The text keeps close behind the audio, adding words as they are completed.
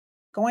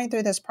going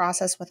through this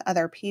process with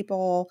other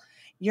people,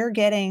 you're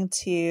getting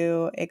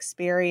to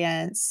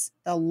experience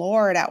the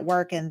Lord at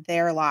work in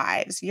their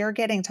lives. You're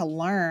getting to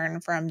learn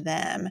from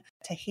them,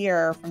 to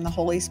hear from the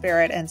Holy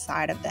Spirit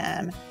inside of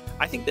them.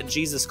 I think that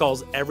Jesus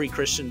calls every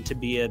Christian to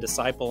be a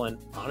disciple. And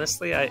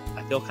honestly, I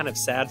feel kind of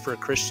sad for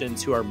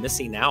Christians who are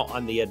missing out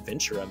on the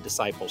adventure of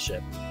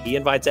discipleship. He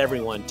invites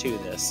everyone to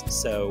this.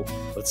 So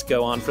let's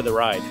go on for the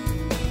ride.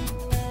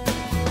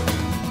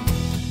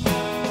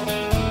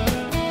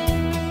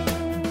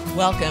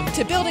 Welcome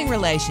to Building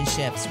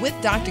Relationships with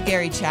Dr.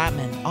 Gary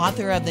Chapman,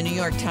 author of the New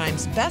York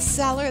Times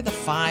bestseller, The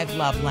 5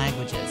 Love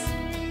Languages.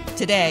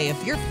 Today,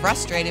 if you're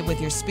frustrated with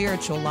your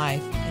spiritual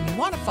life and you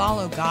want to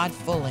follow God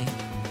fully,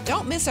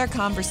 don't miss our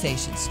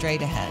conversation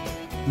straight ahead.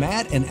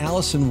 Matt and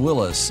Allison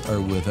Willis are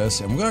with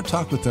us, and we're going to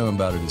talk with them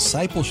about a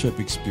discipleship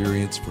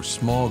experience for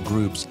small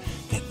groups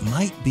that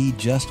might be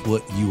just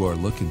what you are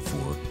looking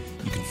for.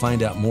 You can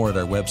find out more at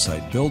our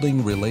website,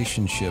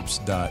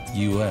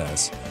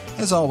 buildingrelationships.us.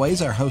 As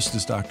always, our host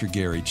is Dr.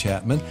 Gary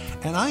Chapman,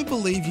 and I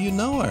believe you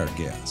know our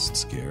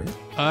guests, Gary.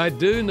 I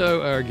do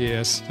know our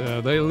guests.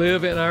 They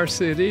live in our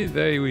city.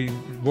 We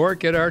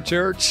work at our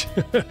church,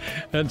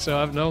 and so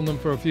I've known them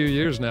for a few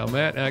years now.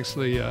 Matt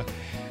actually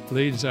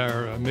leads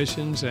our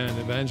missions and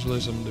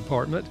evangelism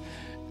department,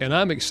 and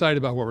I'm excited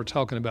about what we're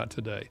talking about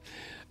today.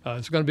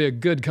 It's going to be a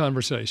good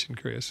conversation,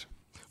 Chris.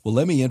 Well,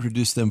 let me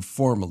introduce them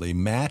formally.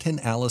 Matt and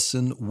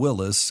Allison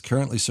Willis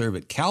currently serve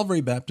at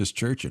Calvary Baptist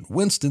Church in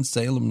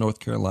Winston-Salem,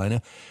 North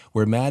Carolina,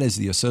 where Matt is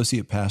the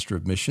Associate Pastor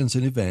of Missions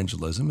and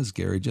Evangelism, as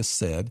Gary just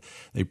said.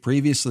 They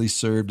previously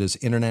served as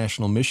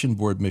International Mission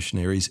Board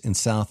missionaries in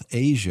South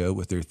Asia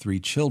with their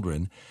 3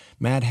 children.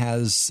 Matt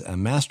has a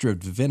Master of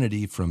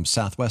Divinity from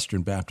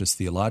Southwestern Baptist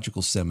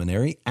Theological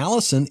Seminary.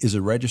 Allison is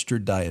a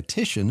registered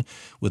dietitian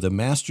with a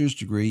master's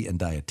degree in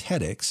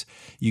dietetics.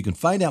 You can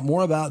find out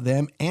more about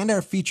them and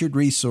our featured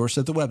resource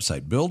at the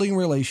website,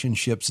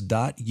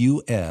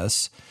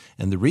 buildingrelationships.us.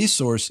 And the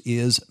resource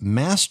is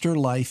Master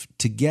Life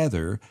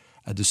Together,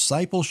 a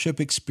discipleship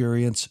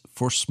experience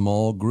for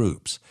small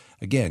groups.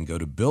 Again, go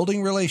to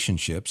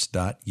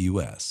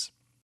buildingrelationships.us.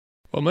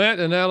 Well, Matt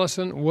and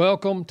Allison,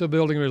 welcome to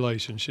Building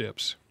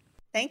Relationships.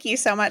 Thank you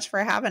so much for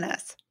having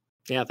us.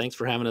 Yeah, thanks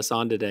for having us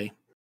on today.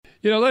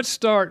 Let me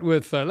start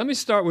with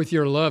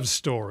your love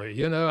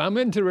story. I'm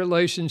into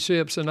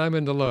relationships and I'm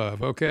into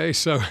love. Okay,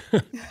 so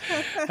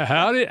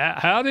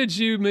how did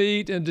you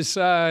meet and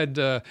decide,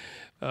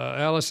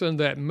 Allison,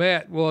 that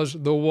Matt was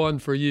the one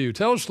for you?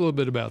 Tell us a little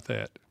bit about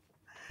that.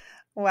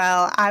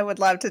 Well, I would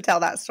love to tell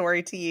that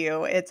story to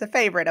you. It's a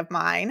favorite of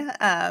mine.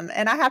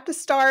 And I have to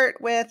start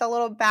with a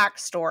little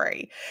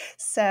backstory.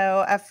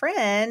 So a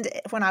friend,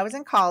 when I was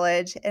in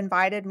college,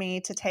 invited me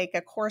to take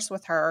a course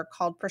with her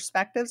called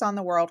Perspectives on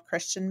the World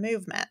Christian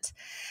Movement.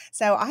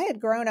 So I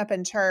had grown up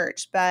in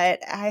church, but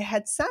I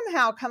had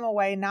somehow come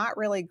away not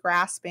really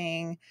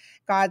grasping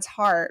God's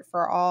heart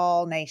for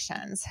all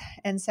nations.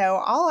 And so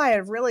all I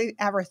had really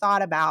ever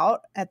thought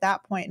about at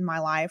that point in my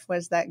life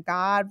was that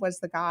God was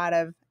the God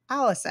of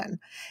Allison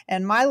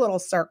and my little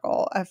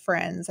circle of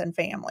friends and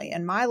family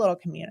and my little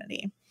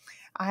community.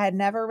 I had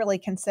never really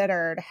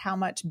considered how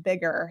much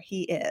bigger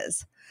he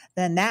is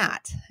than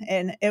that.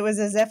 And it was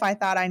as if I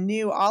thought I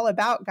knew all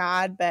about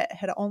God, but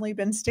had only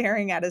been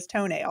staring at his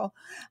toenail.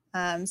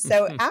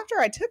 So after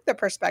I took the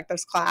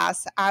perspectives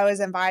class, I was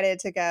invited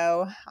to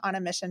go on a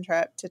mission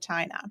trip to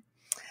China.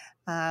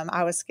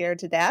 I was scared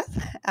to death.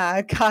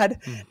 God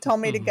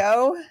told me to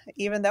go,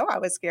 even though I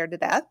was scared to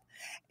death.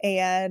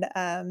 And,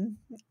 I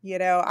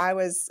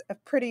was a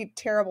pretty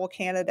terrible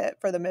candidate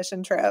for the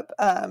mission trip.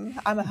 I'm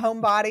a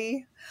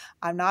homebody.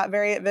 I'm not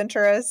very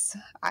adventurous.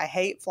 I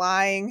hate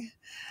flying.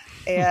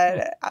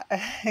 And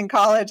in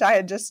college, I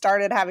had just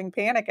started having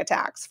panic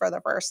attacks for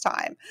the first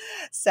time.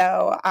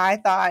 So I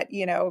thought,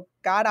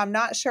 God, I'm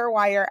not sure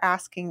why you're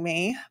asking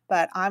me,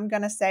 but I'm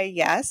going to say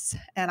yes.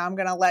 And I'm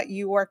going to let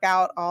you work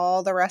out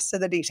all the rest of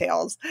the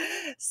details.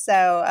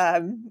 So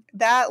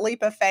that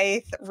leap of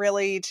faith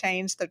really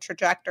changed the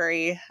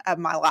trajectory of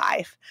my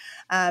life.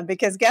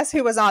 Because guess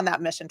who was on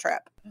that mission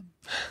trip?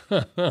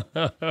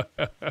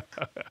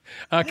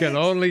 I can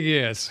only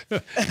guess.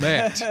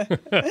 Matt.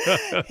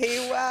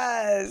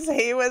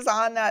 He was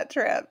on that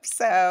trip.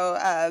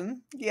 So,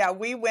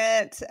 we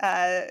went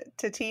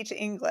to teach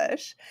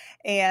English,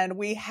 and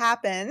we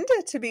happened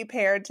to be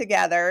paired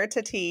together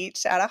to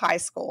teach at a high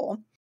school.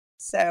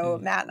 So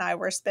Matt and I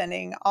were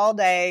spending all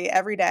day,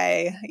 every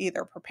day,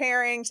 either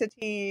preparing to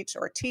teach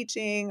or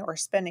teaching or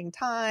spending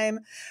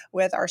time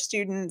with our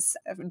students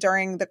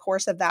during the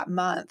course of that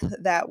month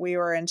that we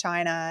were in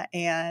China.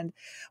 And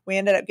we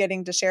ended up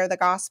getting to share the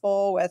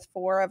gospel with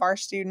 4 of our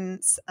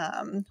students,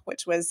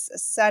 which was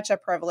such a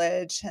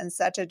privilege and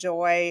such a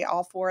joy.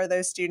 All 4 of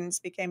those students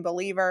became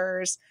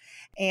believers.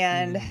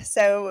 And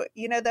so,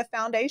 the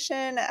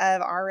foundation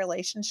of our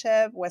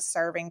relationship was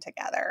serving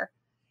together.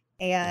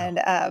 And,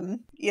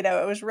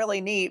 it was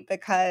really neat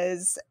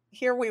because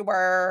here we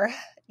were,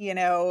 in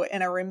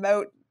a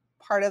remote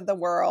part of the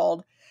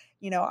world.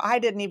 I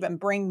didn't even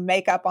bring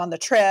makeup on the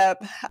trip.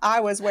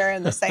 I was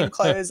wearing the same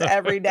clothes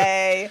every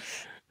day.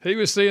 He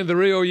was seeing the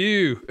real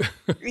you.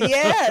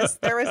 Yes,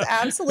 there was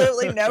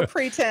absolutely no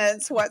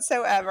pretense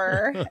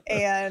whatsoever.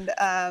 And,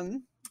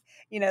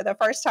 the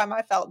first time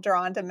I felt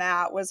drawn to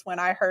Matt was when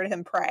I heard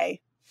him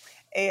pray.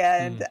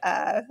 And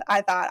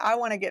I thought, I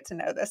want to get to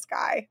know this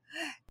guy.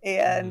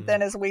 And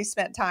then as we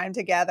spent time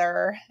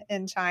together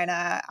in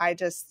China, I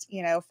just,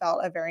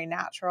 felt a very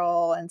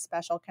natural and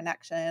special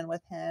connection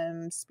with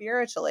him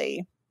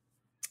spiritually.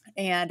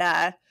 And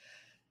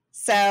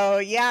so,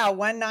 yeah,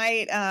 one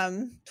night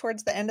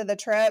towards the end of the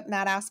trip,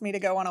 Matt asked me to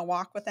go on a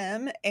walk with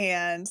him.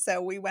 And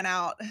so we went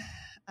out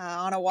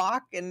on a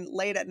walk and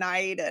late at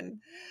night, and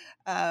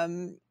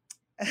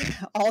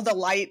all the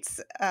lights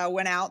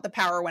went out, the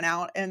power went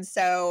out. And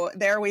so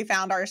there we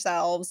found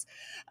ourselves,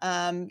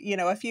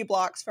 a few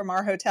blocks from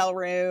our hotel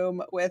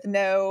room with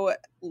no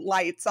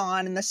lights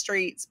on in the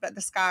streets, but the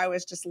sky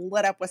was just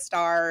lit up with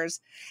stars.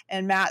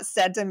 And Matt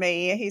said to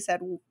me, he said,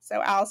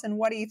 "So Allison,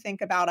 what do you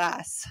think about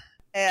us?"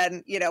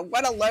 And,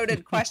 what a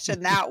loaded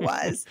question that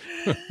was.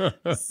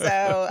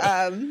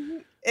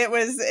 So it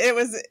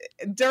was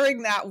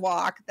during that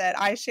walk that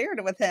I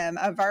shared with him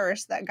a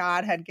verse that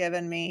God had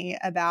given me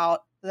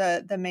about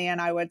the man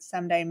I would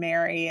someday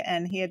marry.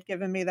 And he had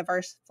given me the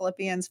verse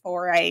Philippians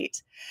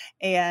 4:8.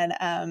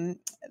 And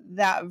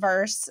that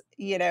verse,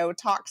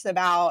 talks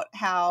about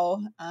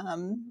how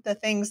the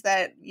things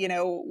that,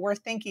 we're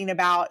thinking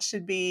about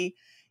should be,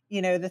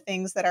 the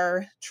things that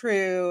are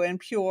true and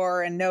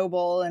pure and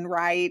noble and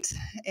right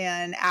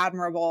and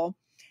admirable.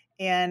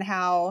 And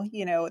how,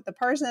 the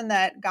person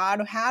that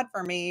God had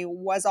for me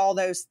was all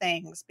those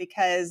things,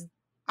 because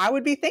I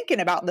would be thinking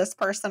about this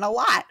person a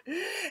lot.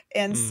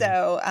 And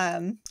so,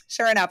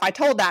 sure enough, I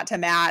told that to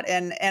Matt,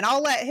 and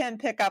I'll let him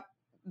pick up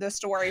the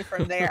story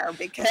from there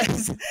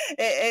because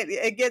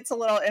it gets a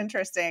little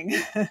interesting.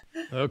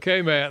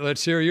 Okay, Matt,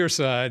 let's hear your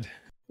side.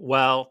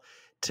 Well,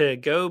 to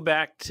go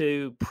back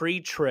to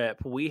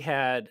pre-trip, we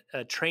had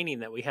a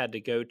training that we had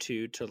to go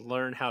to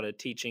learn how to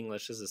teach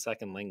English as a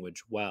second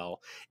language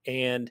well.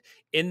 And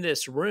in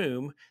this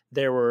room,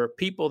 there were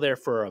people there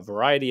for a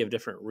variety of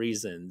different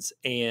reasons.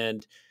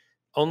 And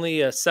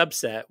only a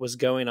subset was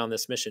going on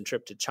this mission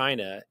trip to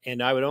China.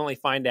 And I would only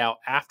find out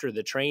after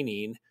the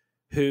training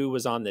who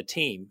was on the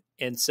team.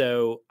 And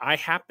so I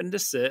happened to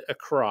sit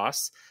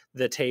across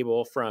the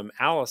table from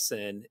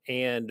Allison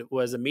and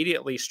was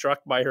immediately struck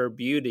by her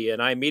beauty. And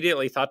I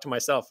immediately thought to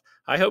myself,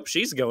 I hope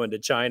she's going to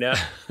China.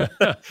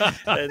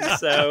 And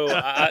so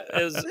I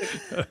was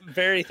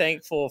very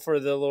thankful for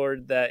the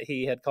Lord that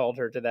he had called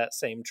her to that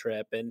same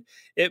trip. And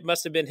it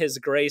must have been his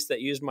grace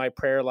that used my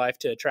prayer life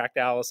to attract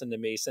Allison to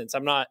me, since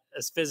I'm not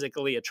as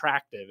physically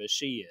attractive as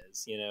she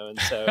is, and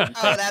so.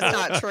 Oh, that's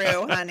not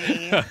true,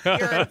 honey.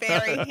 You're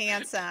very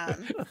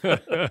handsome.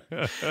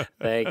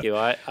 Thank you.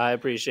 I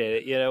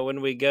appreciate it.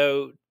 When we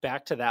go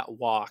back to that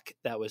walk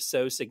that was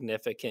so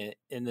significant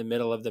in the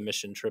middle of the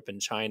mission trip in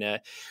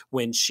China,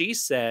 when she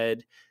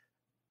said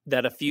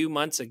that a few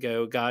months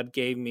ago, God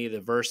gave me the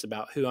verse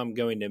about who I'm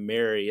going to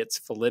marry, it's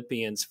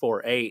Philippians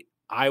 4:8,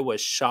 I was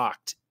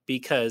shocked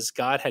because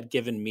God had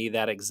given me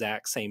that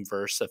exact same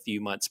verse a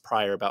few months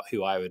prior about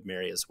who I would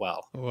marry as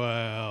well.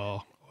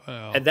 Wow.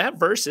 And that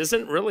verse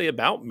isn't really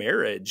about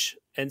marriage.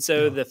 And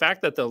so the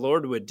fact that the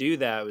Lord would do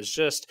that was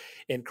just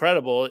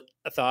incredible.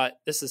 I thought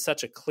this is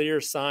such a clear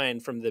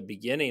sign from the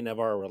beginning of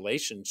our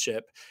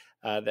relationship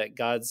that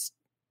God's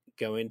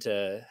going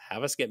to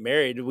have us get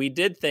married. We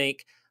did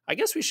think, I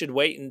guess we should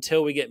wait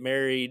until we get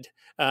married,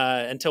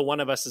 until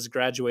one of us has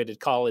graduated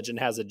college and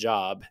has a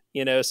job,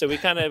 so we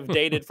kind of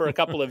dated for a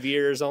couple of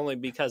years only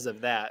because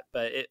of that.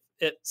 But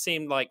it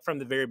seemed like from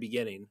the very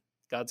beginning,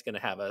 God's going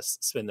to have us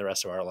spend the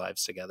rest of our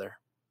lives together.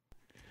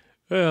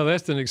 Well,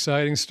 that's an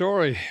exciting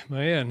story,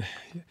 man.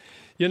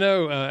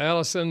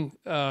 Allison,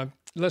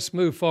 let's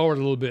move forward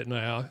a little bit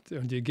now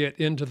to get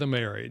into the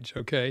marriage,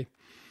 okay?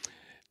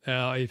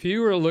 Now, if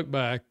you were to look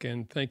back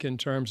and think in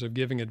terms of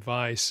giving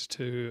advice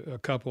to a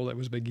couple that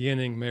was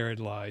beginning married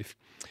life,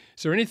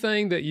 is there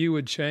anything that you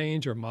would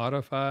change or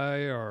modify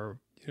or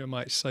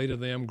might say to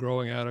them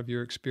growing out of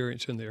your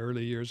experience in the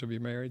early years of your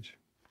marriage?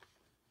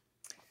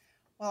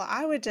 Well,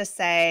 I would just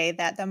say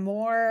that the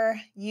more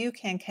you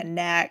can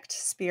connect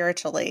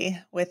spiritually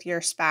with your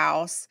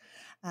spouse,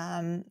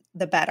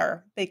 the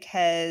better,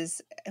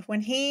 because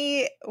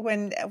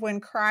when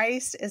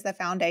Christ is the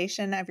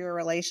foundation of your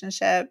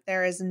relationship,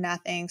 there is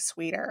nothing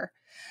sweeter.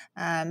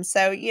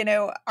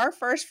 So, our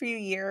first few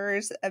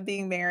years of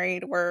being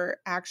married were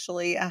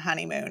actually a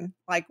honeymoon.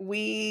 Like,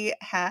 we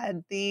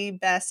had the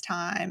best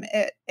time.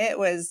 It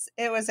was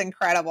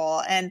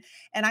incredible. And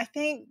I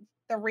think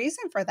the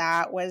reason for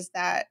that was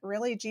that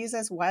really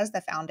Jesus was the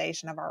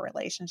foundation of our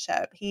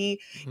relationship.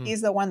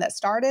 He's the one that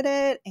started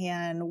it,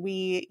 and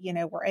we,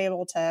 were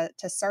able to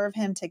serve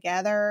him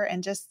together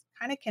and just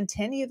kind of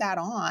continue that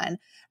on.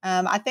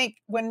 I think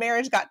when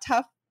marriage got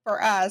tough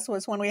for us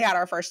was when we had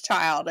our first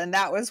child, and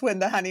that was when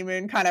the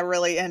honeymoon kind of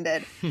really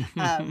ended.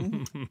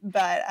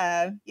 But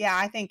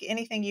I think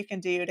anything you can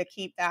do to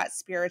keep that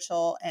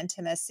spiritual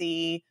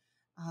intimacy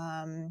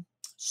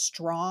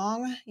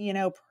strong,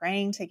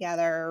 praying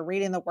together,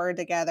 reading the word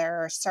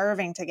together,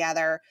 serving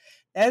together.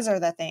 Those are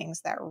the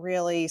things that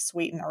really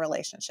sweeten a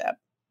relationship.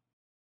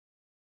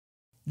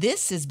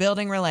 This is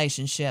Building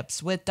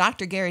Relationships with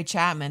Dr. Gary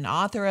Chapman,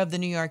 author of the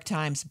New York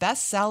Times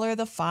bestseller,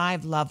 The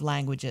 5 Love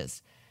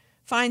Languages.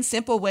 Find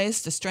simple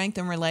ways to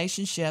strengthen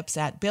relationships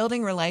at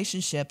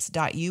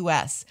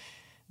buildingrelationships.us.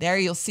 There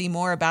you'll see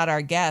more about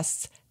our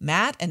guests,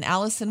 Matt and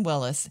Allison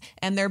Willis,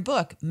 and their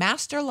book,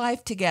 Master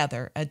Life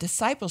Together, a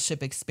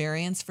discipleship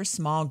experience for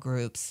small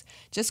groups.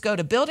 Just go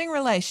to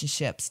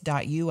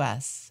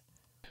buildingrelationships.us.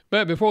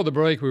 But before the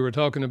break, we were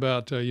talking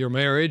about your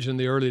marriage in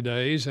the early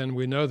days, and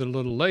we know that a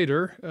little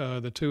later,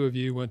 the two of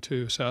you went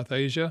to South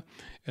Asia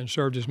and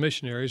served as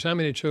missionaries. How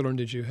many children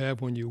did you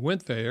have when you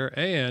went there,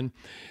 and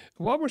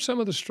what were some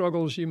of the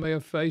struggles you may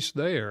have faced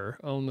there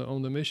on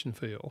the mission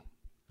field?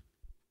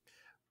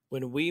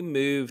 When we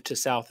moved to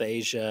South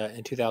Asia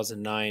in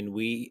 2009,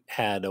 we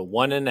had a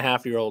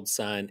 1.5-year-old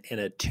son and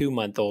a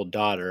 2-month-old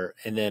daughter,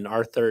 and then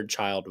our third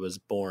child was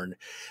born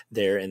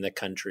there in the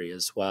country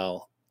as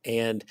well.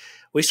 And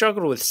we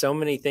struggled with so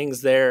many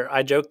things there.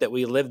 I joke that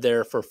we lived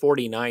there for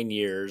 49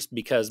 years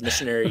because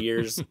missionary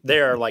years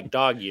there are like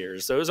dog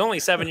years. So it was only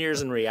 7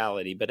 years in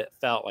reality, but it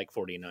felt like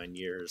 49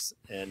 years.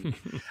 And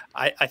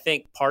I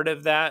think part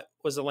of that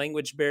was a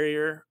language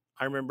barrier.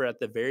 I remember at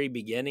the very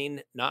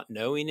beginning, not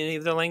knowing any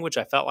of the language.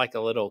 I felt like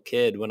a little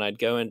kid when I'd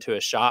go into a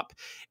shop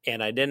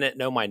and I didn't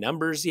know my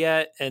numbers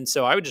yet. And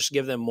so I would just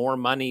give them more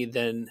money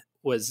than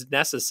was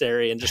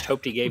necessary and just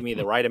hoped he gave me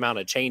the right amount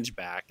of change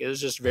back. It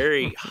was just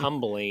very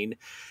humbling.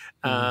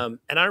 And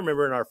I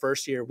remember in our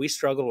first year, we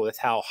struggled with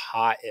how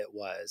hot it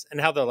was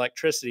and how the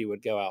electricity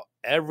would go out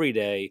every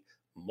day,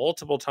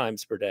 multiple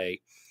times per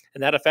day.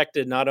 And that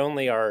affected not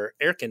only our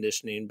air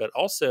conditioning, but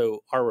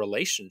also our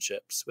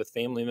relationships with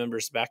family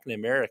members back in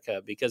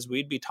America, because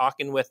we'd be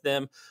talking with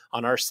them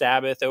on our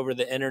Sabbath over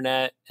the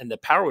internet and the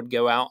power would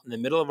go out in the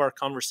middle of our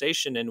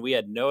conversation and we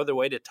had no other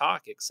way to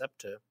talk except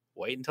to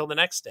wait until the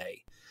next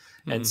day.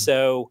 And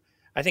so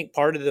I think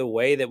part of the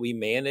way that we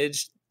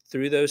managed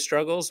through those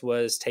struggles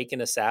was taking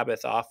a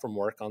Sabbath off from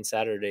work on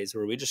Saturdays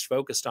where we just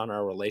focused on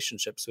our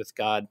relationships with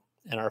God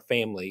and our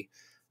family.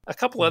 A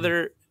couple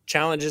other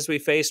challenges we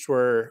faced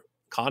were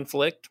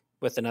conflict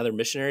with another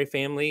missionary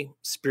family,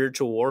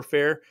 spiritual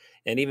warfare,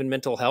 and even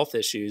mental health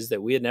issues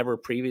that we had never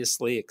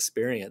previously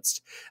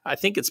experienced. I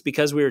think it's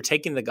because we were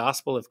taking the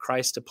gospel of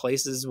Christ to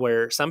places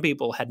where some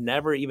people had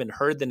never even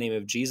heard the name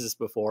of Jesus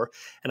before.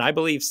 And I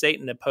believe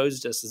Satan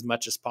opposed us as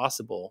much as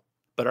possible.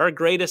 But our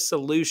greatest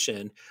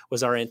solution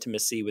was our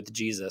intimacy with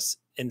Jesus.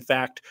 In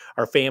fact,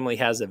 our family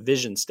has a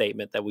vision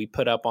statement that we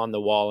put up on the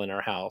wall in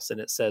our house.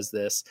 And it says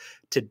this: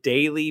 to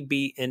daily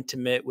be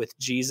intimate with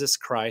Jesus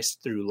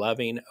Christ through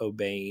loving,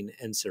 obeying,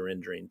 and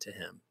surrendering to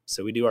him.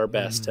 So we do our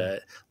best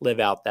to live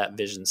out that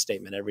vision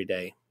statement every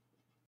day.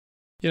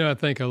 I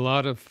think a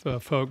lot of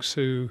folks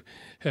who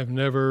have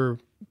never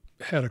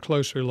had a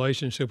close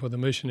relationship with a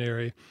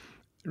missionary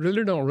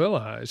really don't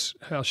realize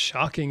how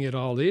shocking it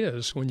all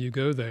is when you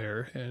go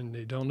there and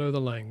they don't know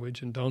the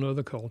language and don't know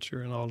the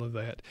culture and all of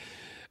that.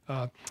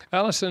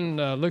 Allison,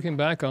 looking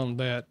back on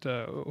that,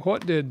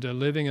 what did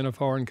living in a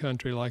foreign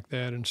country like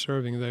that and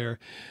serving there,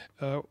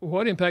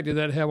 what impact did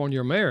that have on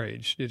your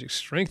marriage? Did it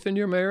strengthen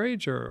your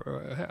marriage,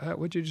 or how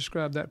would you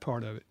describe that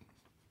part of it?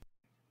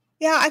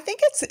 Yeah, I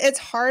think it's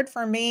hard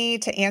for me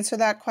to answer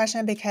that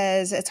question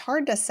because it's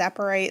hard to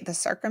separate the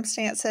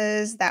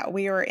circumstances that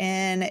we were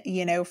in,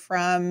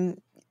 from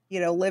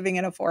living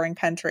in a foreign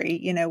country.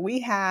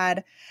 We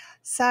had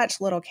such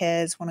little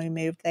kids when we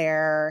moved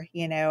there, a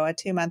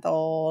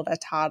 2-month-old, a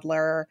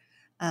toddler,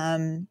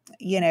 and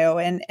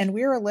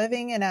we were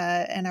living in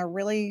a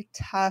really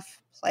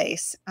tough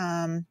place.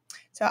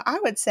 So I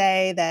would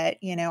say that,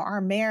 our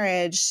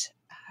marriage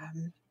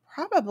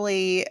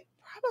probably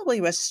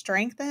was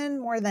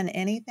strengthened more than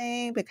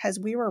anything because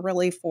we were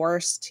really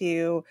forced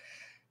to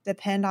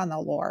depend on the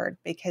Lord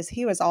because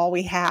he was all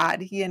we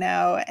had,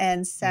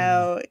 and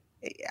so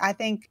I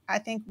think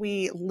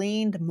we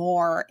leaned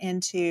more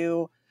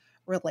into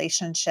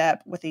relationship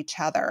with each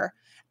other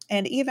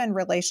and even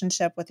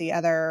relationship with the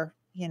other,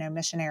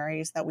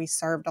 missionaries that we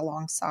served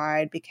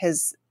alongside,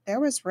 because there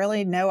was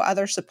really no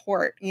other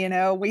support,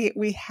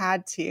 we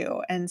had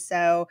to. And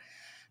so,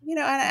 and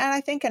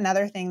I think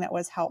another thing that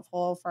was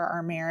helpful for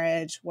our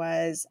marriage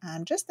was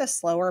just the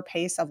slower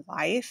pace of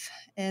life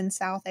in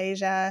South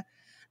Asia.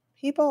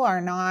 People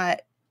are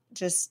not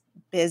just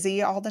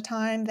busy all the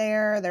time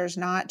there. There's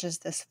not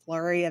just this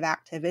flurry of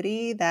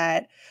activity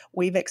that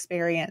we've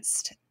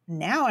experienced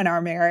now in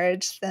our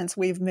marriage since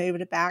we've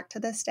moved back to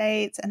the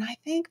States. And I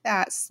think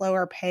that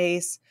slower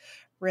pace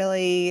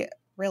really,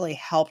 really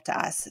helped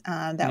us,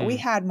 that we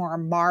had more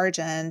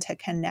margin to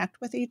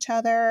connect with each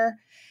other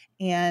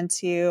and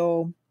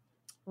to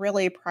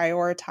really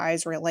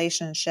prioritize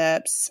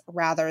relationships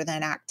rather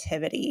than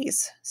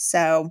activities.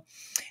 So,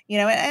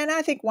 and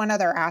I think one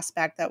other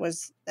aspect that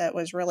was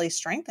really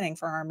strengthening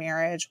for our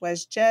marriage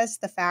was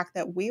just the fact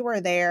that we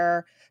were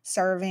there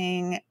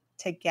serving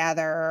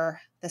together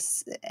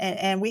this,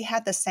 and we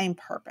had the same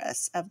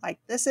purpose of like,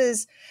 this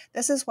is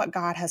what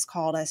God has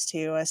called us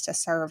to, is to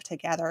serve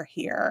together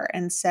here.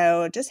 And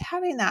so just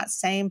having that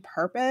same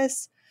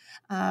purpose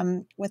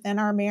within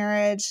our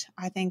marriage,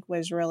 I think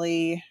was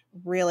really,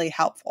 really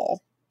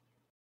helpful.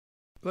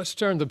 Let's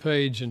turn the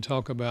page and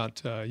talk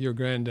about your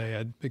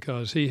granddad,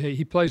 because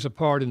he plays a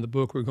part in the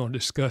book we're going to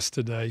discuss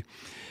today.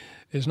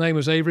 His name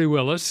was Avery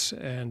Willis,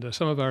 and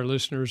some of our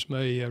listeners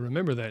may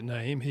remember that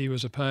name. He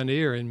was a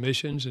pioneer in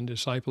missions and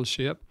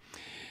discipleship,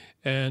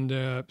 and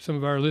some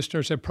of our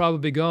listeners have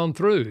probably gone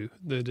through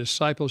the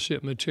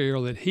discipleship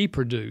material that he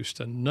produced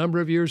a number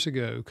of years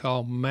ago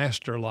called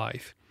Master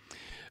Life.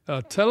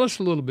 Tell us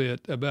a little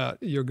bit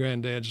about your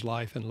granddad's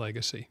life and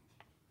legacy.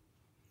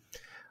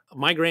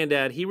 My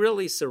granddad, he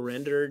really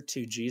surrendered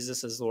to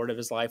Jesus as Lord of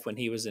his life when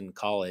he was in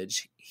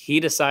college.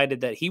 He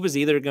decided that he was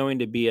either going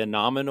to be a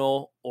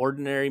nominal,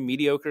 ordinary,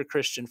 mediocre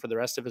Christian for the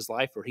rest of his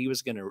life, or he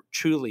was going to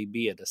truly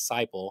be a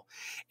disciple.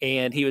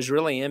 And he was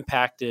really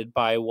impacted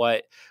by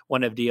what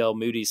one of D.L.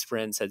 Moody's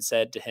friends had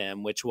said to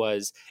him, which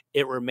was,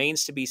 "It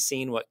remains to be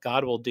seen what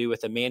God will do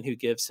with a man who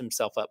gives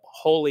himself up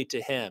wholly to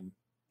him."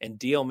 And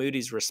D.L.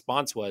 Moody's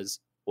response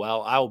was,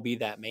 "Well, I will be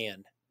that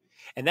man."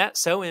 And that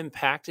so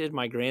impacted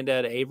my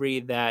granddad, Avery,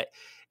 that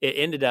it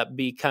ended up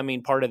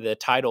becoming part of the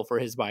title for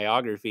his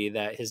biography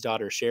that his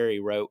daughter, Sherry,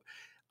 wrote.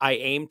 "I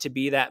aim to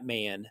be that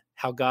man,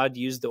 how God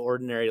used the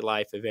ordinary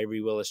life of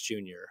Avery Willis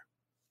Jr."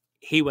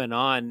 He went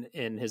on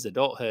in his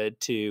adulthood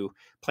to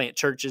plant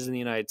churches in the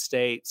United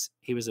States.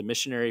 He was a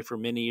missionary for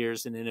many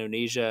years in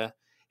Indonesia.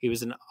 He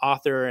was an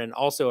author and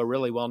also a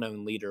really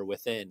well-known leader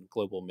within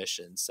global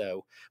missions.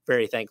 So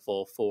very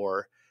thankful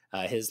for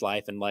his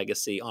life and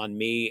legacy on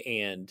me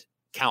and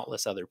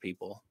countless other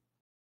people.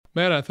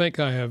 Matt, I think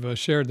I have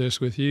shared this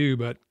with you,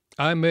 but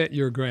I met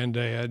your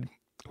granddad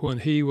when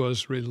he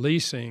was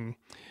releasing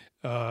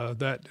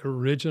that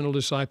original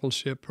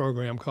discipleship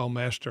program called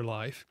Master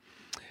Life.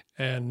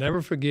 And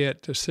never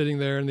forget to sitting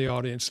there in the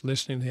audience,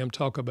 listening to him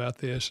talk about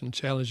this and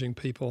challenging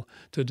people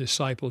to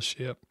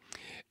discipleship,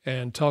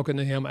 and talking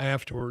to him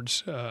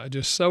afterwards,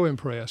 just so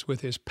impressed with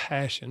his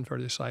passion for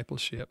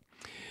discipleship.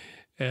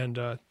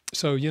 And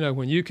so,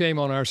 when you came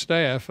on our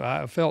staff,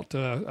 I felt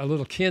a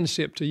little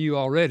kinship to you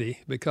already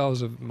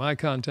because of my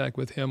contact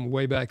with him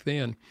way back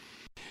then.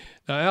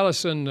 Now,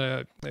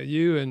 Allison,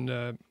 you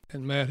and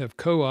Matt have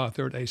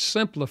co-authored a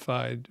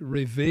simplified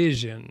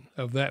revision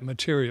of that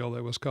material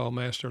that was called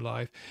Master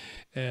Life.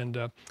 And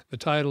the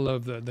title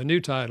of the new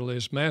title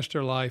is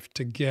Master Life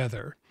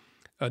Together,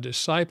 a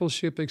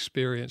discipleship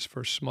experience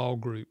for small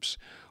groups.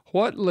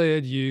 What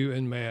led you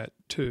and Matt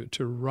to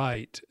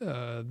write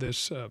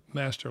this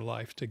Master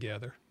Life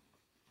Together?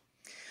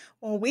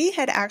 Well, we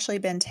had actually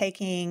been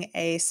taking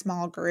a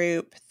small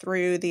group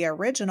through the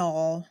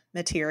original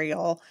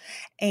material,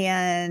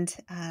 and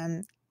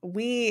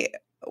we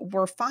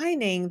were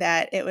finding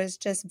that it was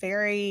just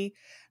very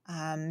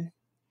kind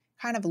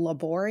of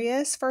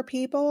laborious for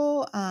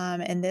people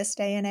in this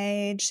day and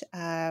age,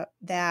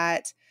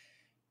 that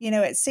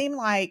it seemed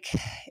like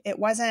it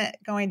wasn't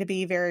going to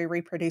be very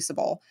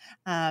reproducible.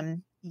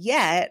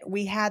 Yet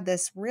we had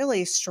this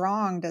really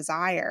strong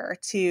desire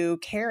to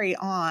carry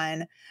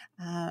on,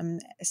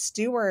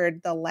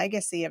 steward the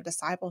legacy of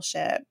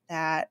discipleship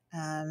that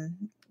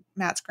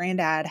Matt's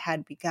granddad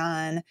had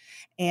begun.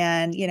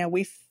 And,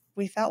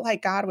 we felt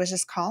like God was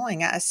just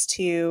calling us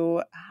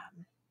to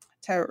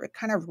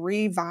kind of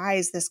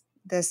revise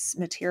this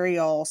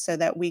material so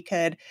that we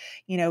could,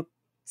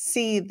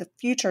 see the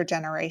future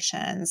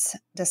generations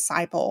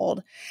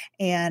discipled.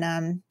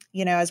 And,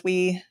 as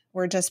we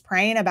were just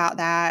praying about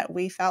that,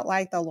 we felt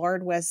like the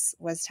Lord was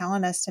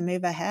telling us to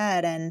move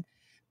ahead, and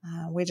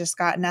we just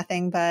got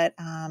nothing but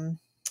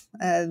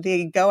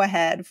the go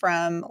ahead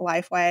from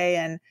Lifeway,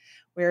 and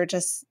we were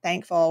just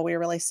thankful. We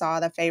really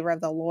saw the favor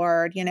of the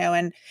Lord,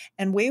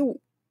 and we,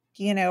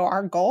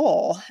 our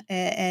goal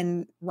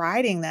in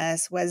writing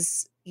this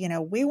was,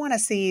 we want to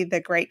see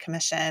the Great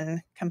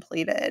Commission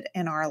completed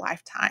in our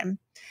lifetime.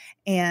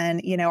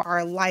 And,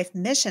 our life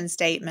mission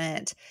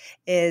statement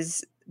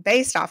is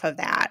based off of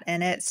that.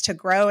 And it's to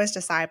grow as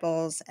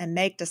disciples and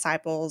make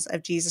disciples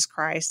of Jesus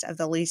Christ, of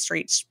the least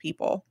reached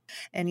people.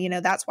 And,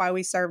 that's why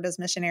we served as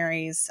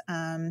missionaries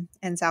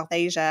in South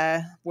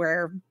Asia,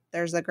 where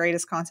there's the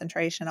greatest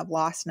concentration of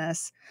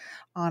lostness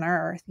on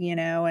earth,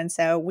 and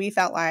so we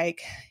felt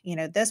like,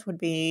 this would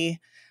be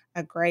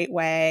a great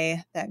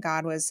way that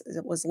God was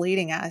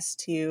leading us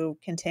to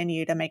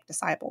continue to make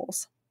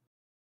disciples.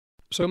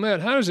 So,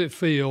 Matt, how does it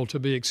feel to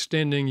be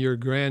extending your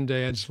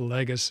granddad's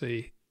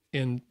legacy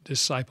in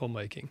disciple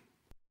making?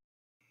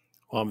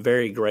 Well, I'm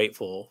very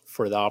grateful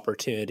for the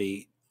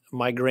opportunity.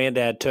 My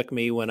granddad took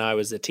me when I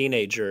was a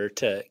teenager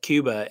to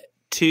Cuba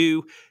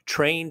to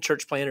train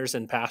church planters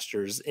and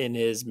pastors in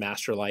his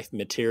Master Life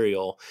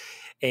material.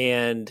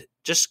 And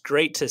just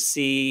great to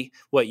see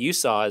what you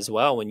saw as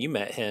well when you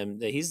met him,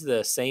 that he's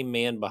the same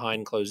man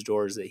behind closed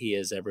doors that he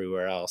is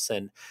everywhere else.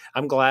 And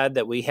I'm glad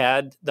that we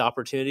had the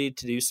opportunity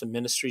to do some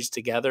ministries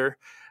together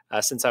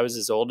since I was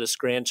his oldest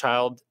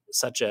grandchild,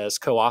 such as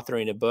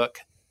co-authoring a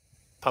book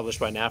published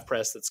by NAV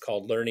Press that's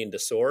called Learning to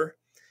Soar,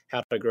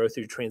 How to Grow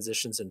Through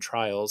Transitions and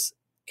Trials.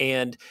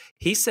 And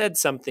he said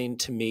something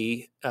to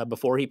me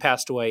before he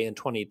passed away in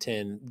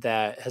 2010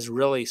 that has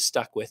really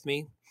stuck with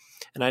me.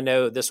 And I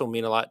know this will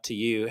mean a lot to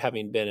you,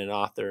 having been an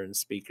author and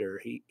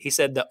speaker. He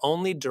said, the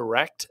only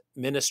direct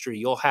ministry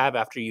you'll have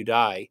after you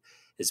die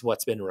is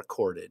what's been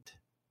recorded.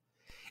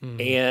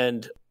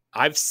 And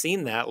I've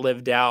seen that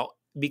lived out,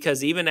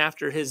 because even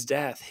after his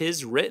death,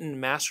 his written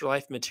Master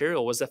Life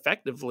material was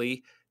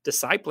effectively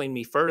discipling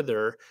me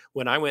further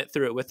when I went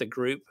through it with a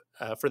group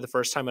for the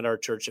first time at our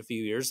church a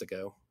few years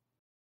ago.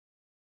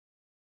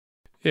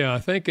 Yeah, I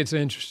think it's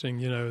interesting,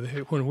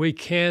 when we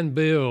can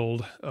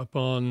build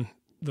upon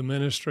the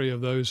ministry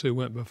of those who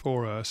went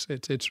before us,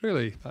 it's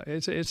really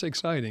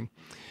exciting.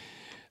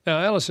 Now,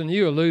 Allison,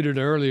 you alluded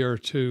earlier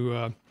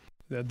to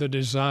the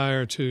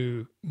desire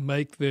to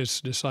make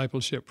this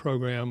discipleship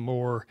program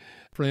more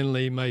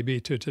friendly, maybe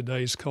to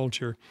today's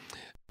culture.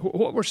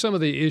 What were some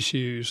of the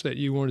issues that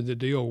you wanted to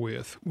deal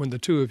with when the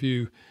two of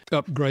you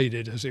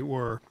upgraded, as it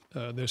were,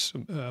 this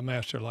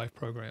Master Life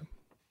program?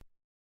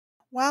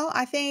 Well,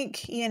 I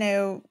think,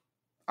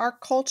 our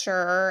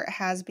culture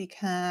has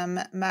become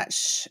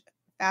much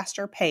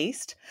faster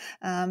paced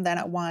than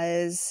it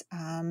was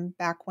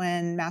back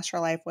when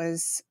Master Life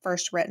was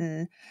first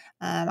written.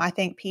 I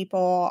think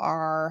people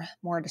are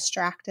more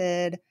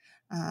distracted,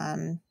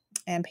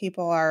 and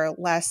people are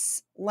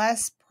less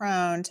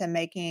prone to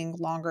making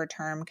longer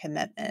term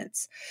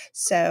commitments.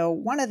 So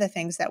one of the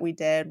things that we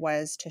did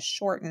was to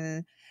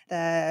shorten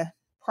the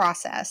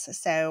process.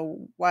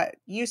 So what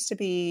used to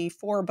be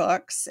 4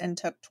 books and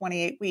took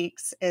 28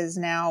 weeks is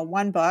now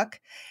 1 book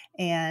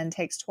and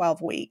takes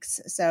 12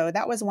 weeks. So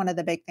that was one of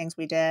the big things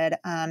we did.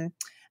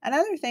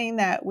 Another thing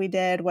that we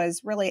did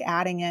was really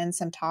adding in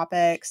some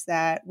topics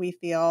that we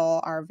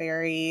feel are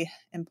very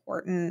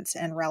important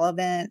and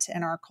relevant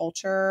in our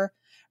culture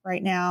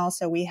right now.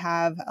 So we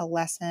have a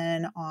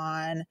lesson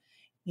on,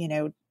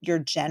 your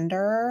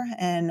gender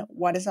and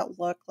what does it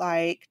look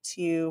like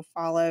to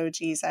follow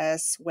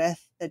Jesus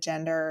with the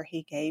gender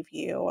he gave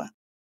you.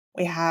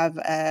 We have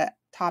a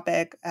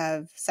topic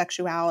of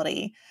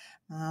sexuality.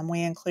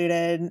 We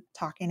included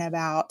talking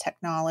about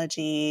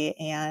technology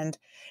and,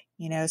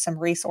 some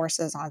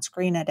resources on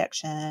screen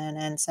addiction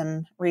and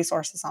some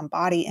resources on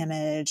body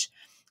image.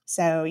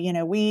 So,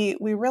 we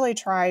really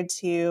tried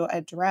to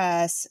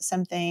address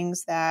some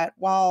things that,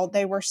 while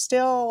they were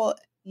still,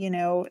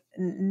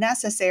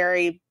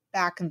 necessary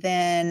back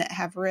then,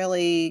 have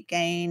really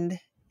gained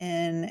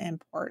in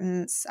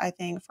importance, I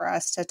think, for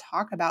us to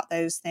talk about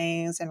those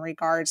things in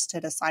regards to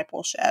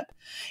discipleship.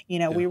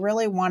 We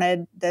really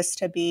wanted this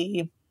to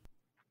be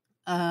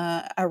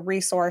a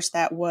resource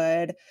that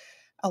would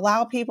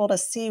allow people to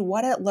see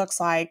what it looks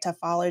like to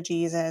follow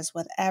Jesus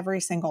with every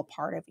single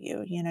part of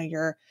you,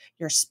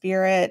 your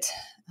spirit,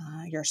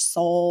 your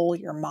soul,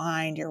 your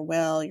mind, your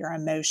will, your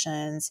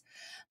emotions,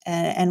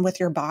 and with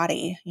your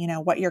body,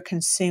 what you're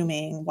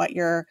consuming,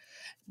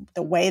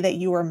 the way that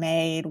you were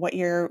made, what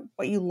you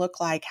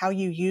look like, how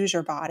you use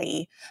your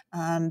body.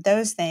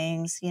 Those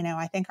things,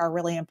 I think are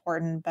really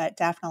important, but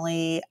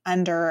definitely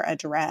under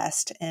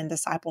addressed in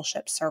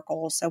discipleship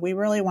circles. So we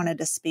really wanted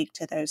to speak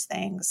to those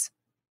things.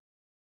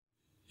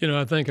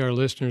 I think our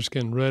listeners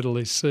can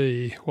readily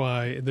see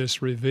why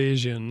this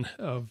revision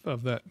of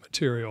that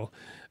material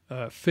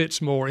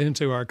fits more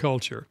into our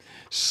culture,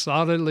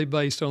 solidly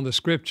based on the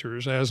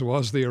scriptures, as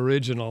was the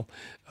original,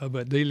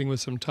 but dealing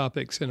with some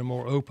topics in a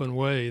more open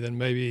way than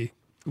maybe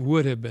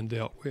would have been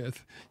dealt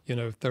with,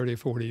 30 or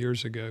 40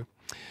 years ago.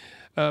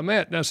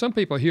 Matt, now some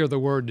people hear the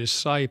word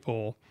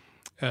disciple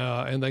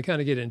and they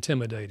kind of get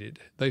intimidated.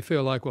 They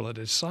feel like, well, a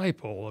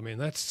disciple,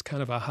 that's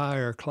kind of a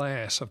higher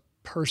class of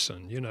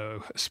person, a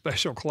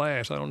special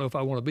class. I don't know if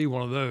I want to be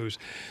one of those.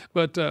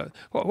 But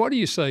what do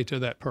you say to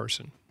that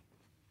person?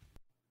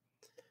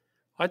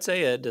 I'd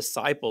say a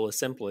disciple is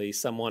simply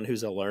someone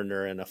who's a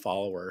learner and a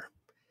follower.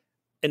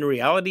 In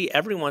reality,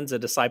 everyone's a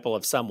disciple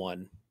of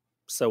someone.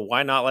 So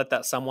why not let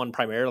that someone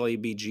primarily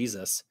be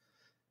Jesus?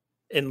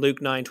 In Luke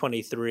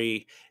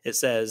 9:23, it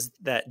says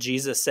that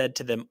Jesus said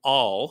to them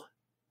all,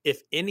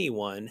 "If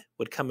anyone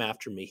would come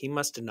after me, he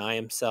must deny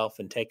himself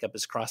and take up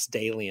his cross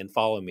daily and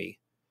follow me."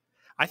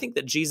 I think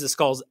that Jesus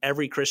calls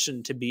every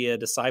Christian to be a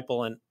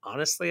disciple. And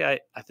honestly, I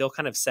feel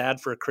kind of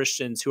sad for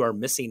Christians who are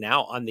missing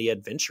out on the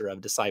adventure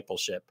of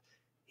discipleship.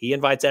 He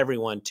invites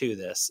everyone to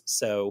this.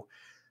 So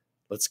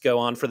let's go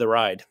on for the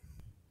ride.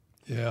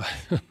 Yeah,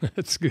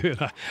 that's good.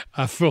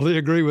 I fully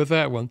agree with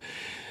that one.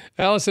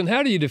 Allison,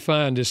 how do you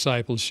define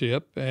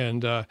discipleship,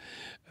 and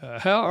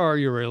how are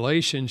your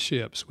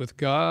relationships with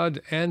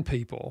God and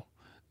people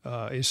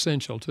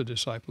essential to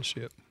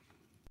discipleship?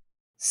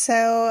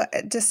 So,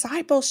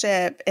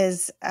 discipleship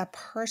is a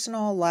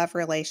personal love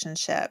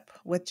relationship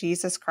with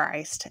Jesus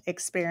Christ,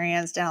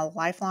 experienced in a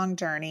lifelong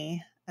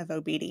journey of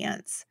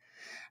obedience.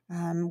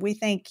 We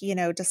think,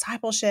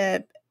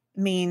 discipleship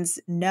means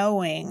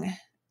knowing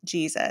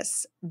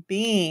Jesus,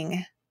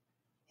 being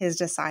his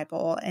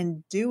disciple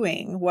and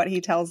doing what he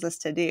tells us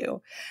to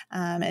do,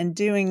 and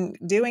doing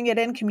it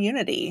in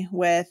community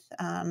with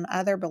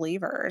other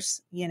believers.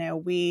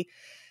 We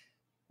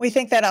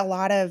think that a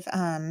lot of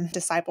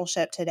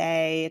discipleship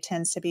today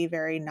tends to be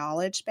very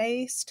knowledge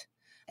based.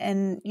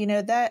 And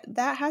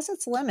that has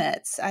its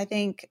limits. I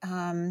think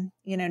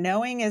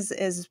knowing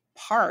is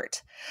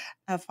part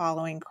of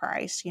following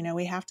Christ.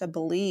 We have to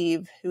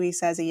believe who he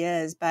says he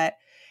is, but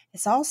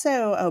it's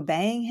also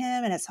obeying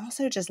him, and it's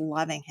also just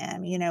loving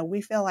him.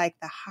 We feel like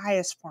the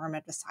highest form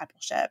of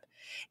discipleship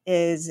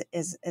is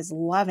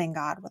loving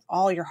God with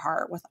all your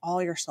heart, with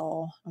all your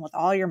soul, and with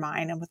all your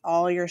mind, and with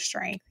all your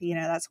strength.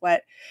 That's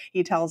what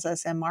he tells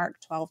us in Mark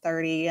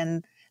 12:30.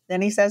 And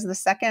then he says the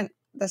second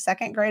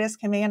greatest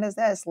command is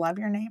this: love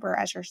your neighbor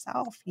as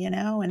yourself.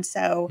 And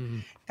so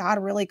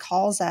God really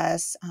calls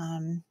us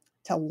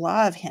to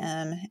love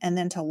him and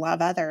then to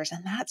love others.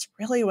 And that's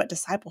really what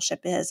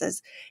discipleship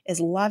is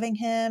loving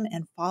him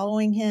and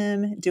following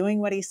him,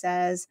 doing what he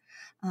says,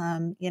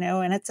 and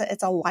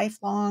it's a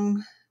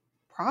lifelong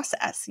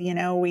process.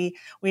 We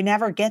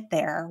never get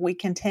there. We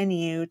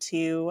continue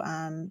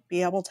to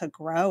be able to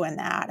grow in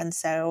that. And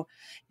so,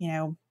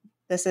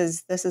 this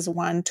is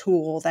one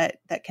tool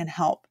that can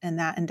help in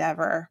that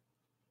endeavor.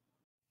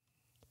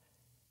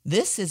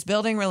 This is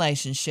Building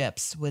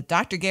Relationships with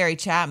Dr. Gary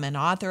Chapman,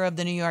 author of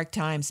the New York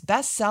Times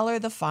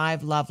bestseller, The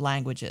 5 Love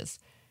Languages.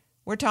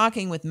 We're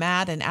talking with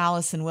Matt and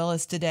Allison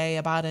Willis today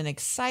about an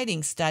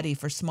exciting study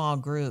for small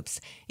groups.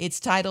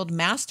 It's titled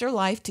Master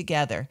Life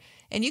Together,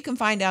 and you can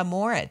find out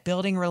more at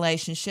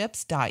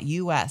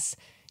buildingrelationships.us.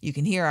 You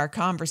can hear our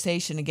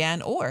conversation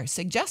again or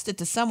suggest it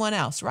to someone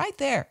else right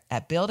there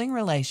at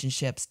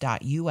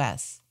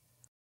buildingrelationships.us.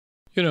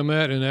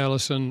 Matt and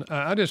Allison,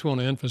 I just want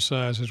to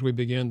emphasize as we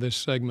begin this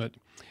segment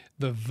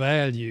the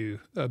value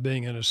of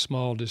being in a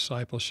small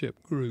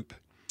discipleship group.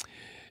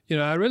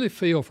 I really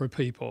feel for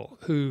people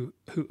who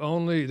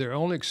their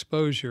only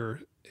exposure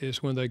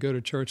is when they go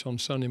to church on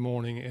Sunday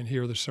morning and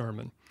hear the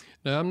sermon.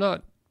 Now, I'm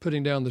not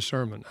putting down the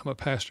sermon. I'm a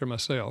pastor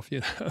myself.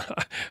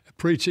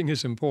 Preaching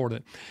is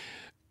important.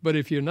 But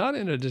if you're not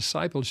in a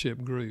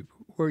discipleship group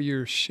where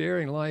you're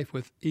sharing life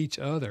with each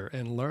other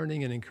and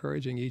learning and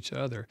encouraging each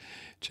other,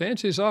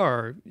 chances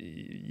are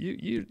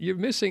you're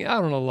missing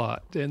out on a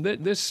lot. And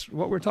this,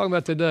 what we're talking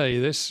about today,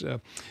 this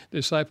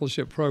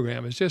discipleship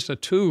program is just a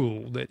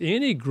tool that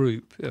any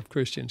group of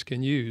Christians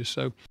can use.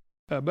 So,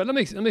 but let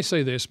me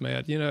say this,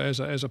 Matt.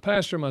 As a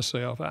pastor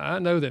myself, I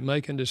know that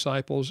making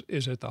disciples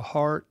is at the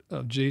heart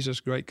of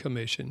Jesus' Great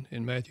Commission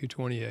in Matthew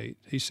 28.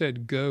 He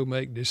said, "Go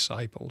make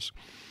disciples."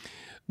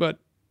 But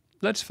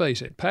let's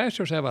face it,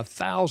 pastors have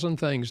 1,000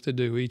 things to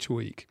do each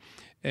week,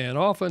 and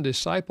often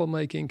disciple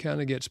making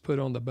kind of gets put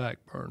on the back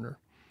burner.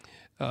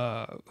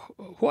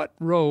 What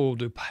role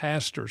do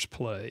pastors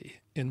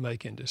play in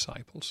making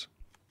disciples?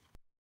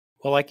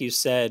 Well, like you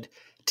said,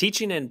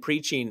 teaching and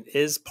preaching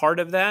is part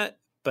of that,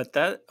 but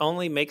that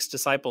only makes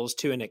disciples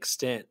to an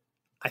extent.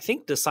 I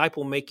think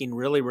disciple making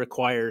really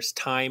requires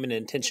time and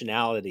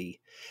intentionality.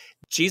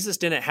 Jesus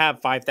didn't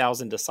have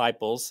 5,000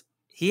 disciples.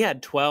 He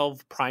had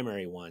 12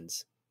 primary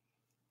ones.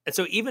 And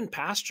so even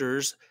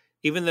pastors,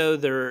 even though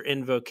they're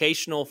in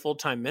vocational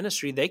full-time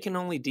ministry, they can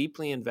only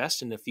deeply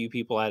invest in a few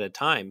people at a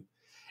time.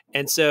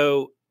 And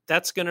so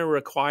that's going to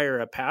require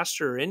a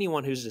pastor or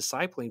anyone who's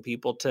discipling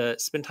people to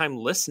spend time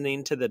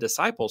listening to the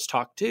disciples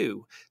talk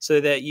too,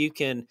 so that you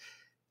can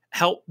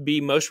help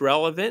be most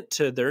relevant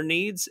to their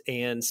needs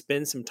and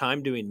spend some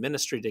time doing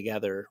ministry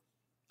together.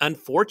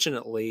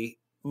 Unfortunately,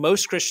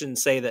 most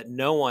Christians say that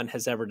no one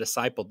has ever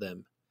discipled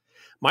them.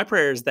 My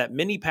prayer is that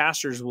many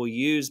pastors will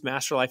use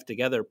Master Life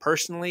Together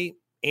personally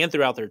and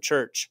throughout their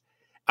church.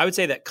 I would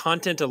say that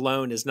content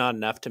alone is not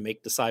enough to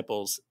make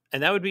disciples,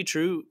 and that would be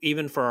true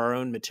even for our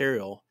own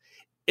material.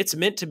 It's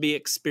meant to be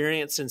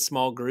experienced in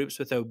small groups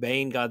with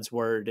obeying God's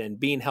word and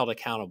being held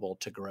accountable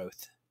to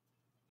growth.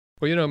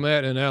 Well,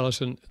 Matt and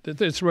Allison,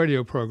 this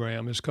radio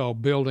program is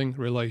called Building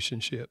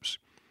Relationships,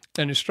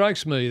 and it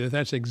strikes me that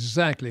that's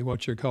exactly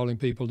what you're calling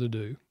people to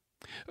do.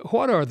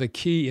 What are the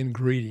key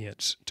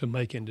ingredients to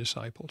making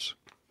disciples?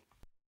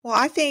 Well,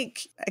 I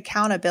think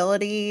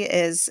accountability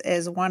is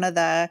one of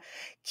the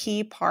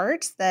key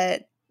parts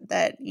that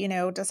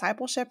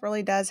discipleship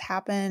really does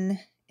happen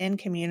in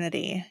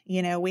community.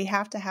 We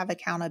have to have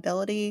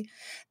accountability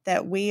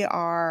that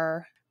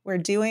we're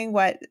doing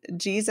what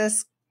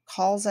Jesus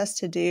calls us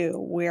to do.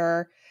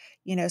 We're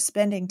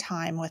spending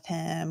time with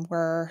him.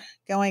 We're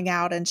going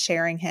out and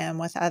sharing him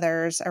with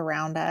others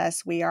around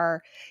us. We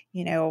are,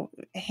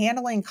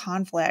 handling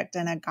conflict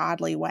in a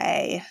godly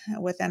way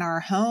within our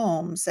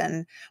homes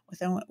and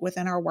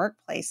within our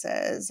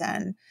workplaces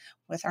and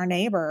with our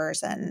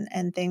neighbors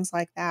and things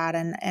like that.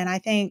 And I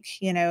think,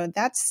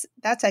 that's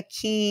a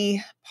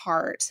key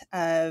part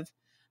of,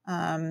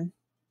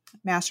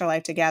 Master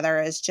Life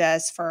Together, is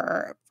just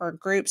for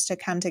groups to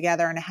come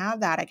together and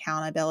have that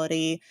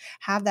accountability,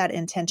 have that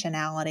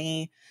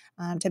intentionality,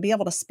 to be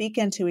able to speak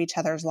into each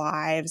other's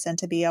lives and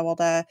to be able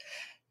to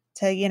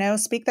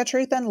speak the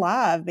truth in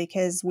love,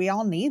 because we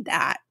all need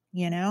that.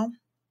 Yeah.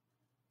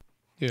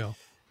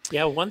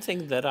 Yeah, one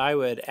thing that I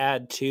would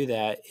add to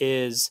that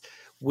is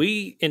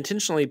we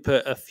intentionally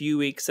put a few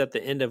weeks at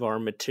the end of our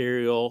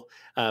material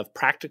of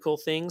practical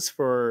things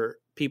for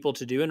people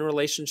to do in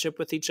relationship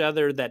with each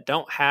other that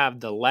don't have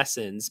the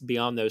lessons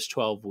beyond those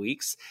 12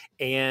 weeks.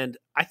 And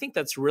I think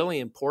that's really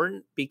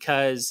important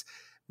because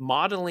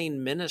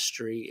modeling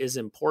ministry is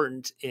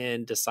important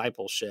in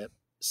discipleship.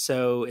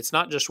 So it's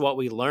not just what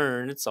we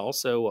learn, it's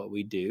also what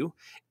we do.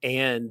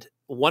 And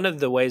one of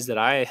the ways that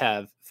I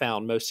have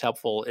found most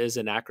helpful is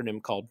an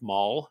acronym called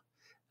MAWL,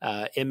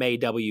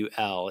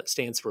 MAWL. It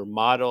stands for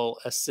Model,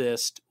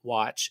 Assist,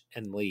 Watch,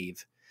 and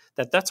Leave.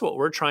 That's what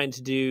we're trying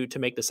to do to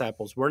make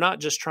disciples. We're not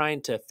just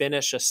trying to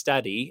finish a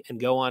study and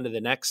go on to the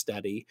next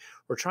study.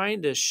 We're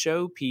trying to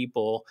show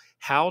people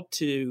how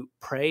to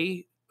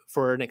pray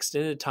for an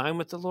extended time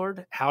with the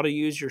Lord, how to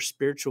use your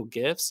spiritual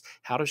gifts,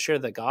 how to share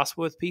the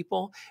gospel with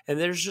people. And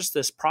there's just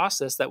this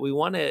process that we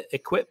want to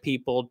equip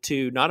people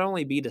to not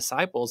only be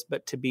disciples,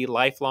 but to be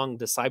lifelong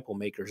disciple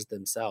makers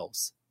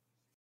themselves.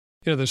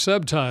 You know, the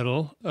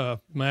subtitle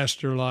of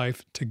Master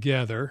Life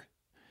Together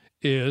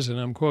is, and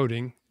I'm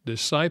quoting,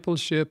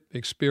 Discipleship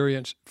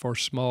Experience for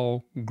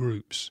Small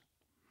Groups.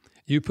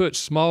 You put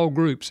small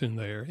groups in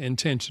there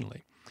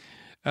intentionally.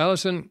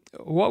 Allison,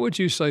 what would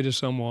you say to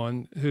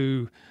someone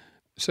who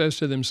says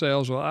to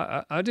themselves, well,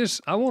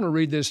 I want to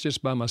read this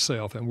just by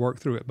myself and work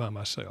through it by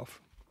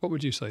myself? What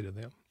would you say to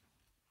them?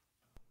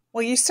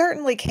 Well, you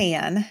certainly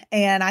can,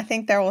 and I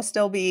think there will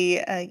still be,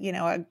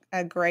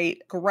 a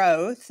great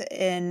growth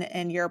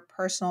in your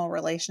personal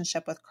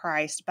relationship with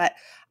Christ. But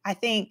I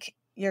think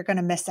you're going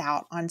to miss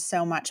out on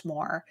so much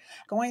more.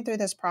 Going through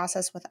this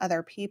process with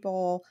other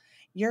people,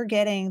 you're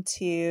getting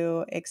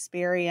to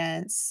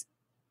experience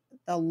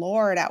the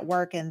Lord at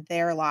work in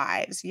their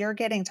lives. You're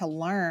getting to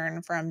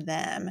learn from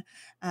them.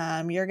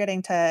 You're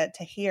getting to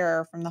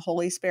hear from the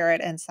Holy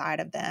Spirit inside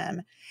of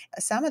them.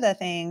 Some of the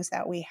things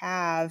that we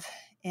have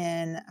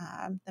in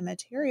the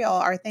material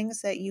are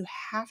things that you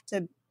have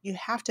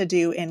to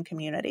do in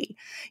community.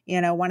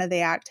 One of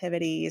the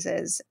activities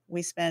is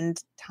we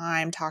spend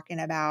time talking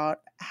about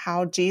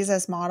how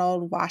Jesus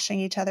modeled washing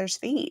each other's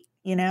feet.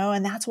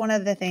 And that's one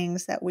of the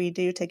things that we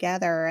do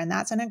together. And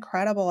that's an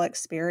incredible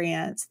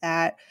experience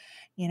that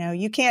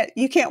you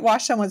can't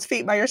wash someone's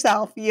feet by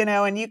yourself,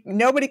 and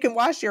nobody can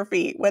wash your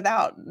feet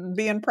without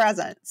being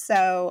present.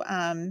 So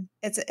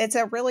it's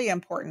a really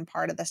important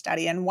part of the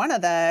study. And one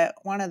of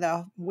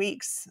the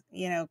weeks,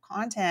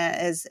 content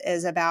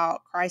is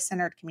about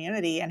Christ-centered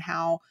community and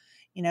how,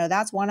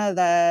 that's one of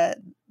the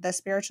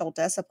spiritual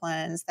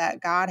disciplines that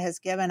God has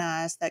given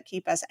us that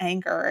keep us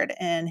anchored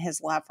in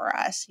his love for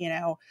us.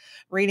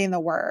 Reading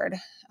the word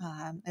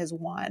is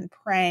one,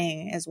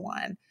 praying is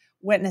one,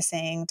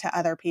 witnessing to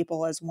other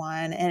people is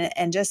one,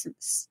 and just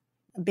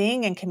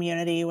being in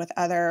community with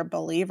other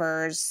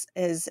believers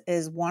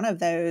is one of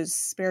those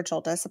spiritual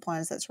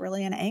disciplines that's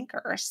really an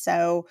anchor.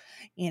 So,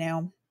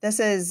 this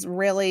is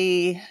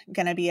really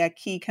going to be a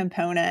key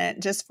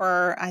component just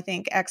for, I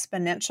think,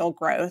 exponential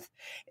growth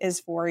is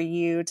for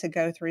you to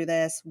go through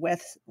this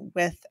with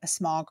a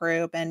small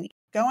group. And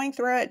going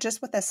through it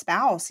just with a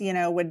spouse,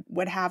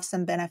 would have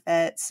some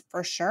benefits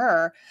for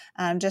sure,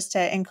 just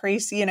to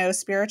increase,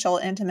 spiritual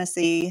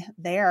intimacy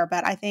there.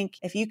 But I think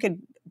if you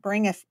could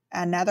bring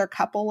another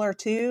couple or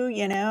two,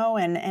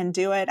 and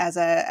do it as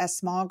a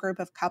small group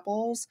of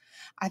couples,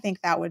 I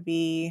think that would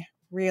be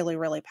really,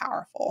 really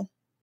powerful.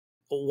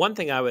 One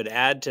thing I would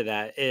add to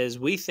that is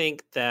we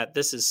think that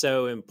this is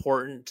so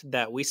important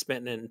that we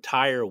spent an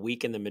entire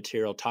week in the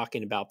material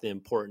talking about the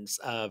importance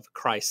of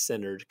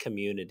Christ-centered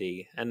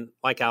community. And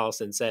like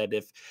Allison said,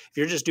 if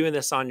you're just doing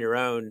this on your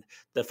own,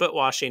 the foot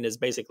washing is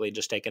basically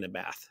just taking a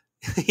bath.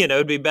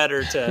 It'd be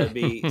better to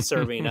be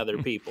serving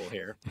other people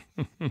here.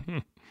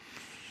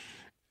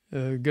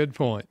 Good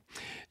point.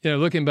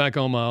 Looking back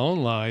on my own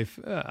life,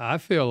 I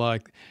feel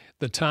like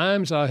the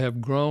times I have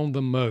grown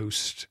the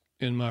most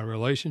in my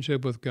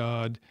relationship with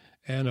God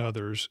and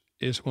others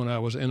is when I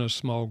was in a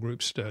small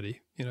group study.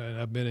 And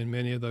I've been in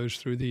many of those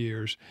through the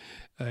years.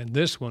 And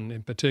this one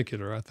in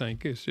particular, I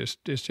think it's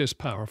just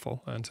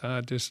powerful. And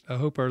so I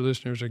hope our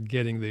listeners are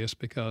getting this,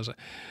 because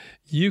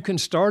you can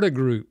start a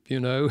group,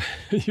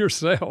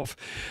 yourself.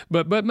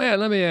 But man,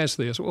 let me ask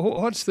this.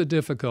 What's the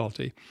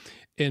difficulty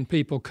in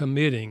people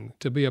committing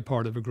to be a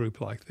part of a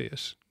group like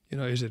this?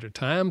 Is it a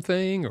time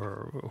thing,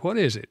 or what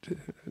is it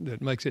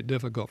that makes it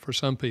difficult for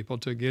some people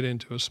to get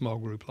into a small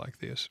group like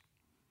this?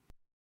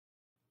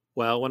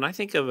 Well, when I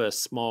think of a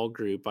small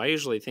group, I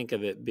usually think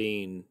of it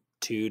being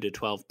 2 to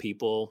 12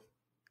 people.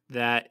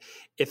 That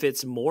if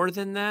it's more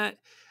than that,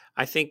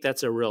 I think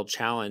that's a real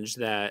challenge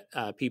that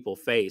people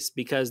face,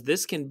 because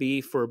this can be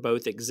for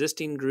both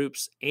existing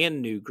groups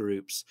and new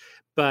groups.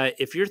 But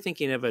if you're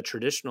thinking of a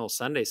traditional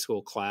Sunday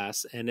school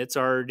class and it's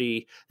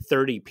already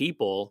 30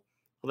 people,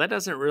 well, that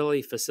doesn't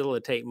really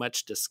facilitate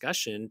much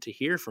discussion to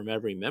hear from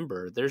every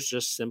member. There's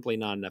just simply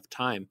not enough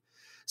time.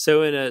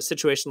 So in a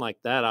situation like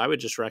that, I would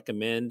just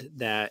recommend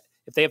that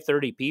if they have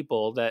 30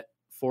 people, that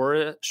for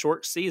a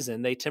short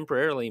season, they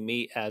temporarily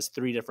meet as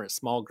 3 different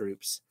small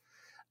groups.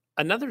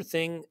 Another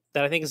thing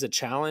that I think is a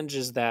challenge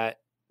is that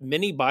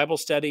many Bible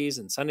studies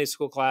and Sunday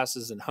school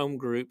classes and home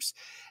groups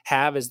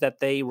have is that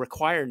they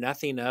require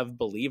nothing of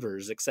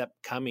believers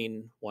except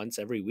coming once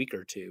every week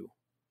or two.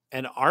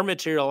 And our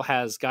material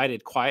has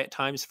guided quiet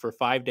times for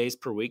 5 days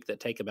per week that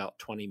take about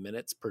 20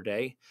 minutes per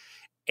day.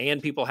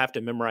 And people have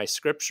to memorize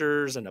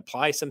scriptures and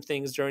apply some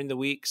things during the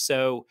week.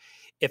 So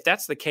if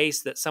that's the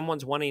case, that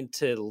someone's wanting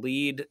to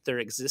lead their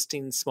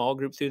existing small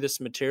group through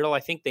this material, I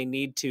think they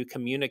need to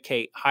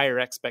communicate higher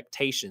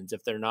expectations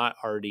if they're not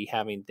already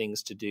having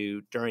things to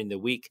do during the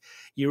week.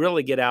 You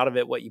really get out of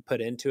it what you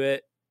put into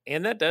it.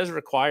 And that does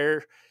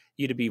require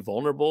you to be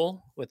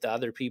vulnerable with the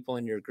other people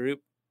in your group.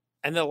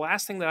 And the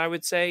last thing that I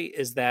would say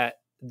is that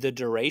the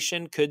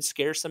duration could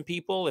scare some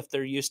people if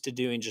they're used to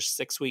doing just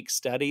 6-week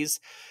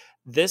studies.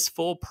 This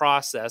full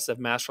process of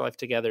Master Life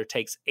Together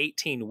takes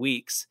 18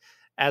 weeks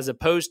as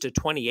opposed to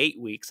 28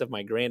 weeks of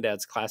my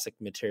granddad's classic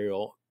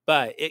material,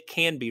 but it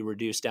can be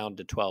reduced down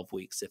to 12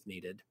 weeks if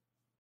needed.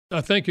 I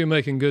think you're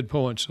making good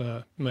points,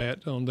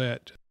 Matt, on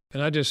that.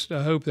 And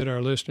I hope that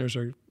our listeners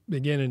are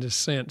beginning to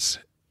sense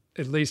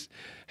at least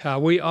how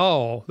we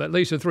all, at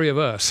least the three of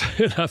us,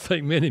 and I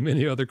think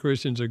many other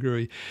Christians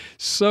agree,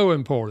 so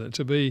important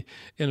to be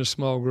in a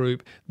small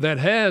group that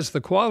has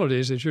the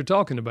qualities that you're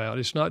talking about.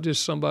 It's not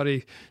just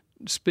somebody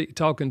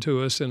talking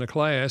to us in a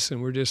class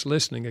and we're just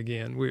listening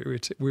again.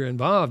 We're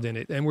involved in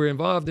it, and we're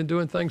involved in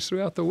doing things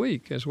throughout the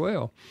week as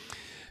well.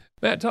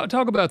 Matt,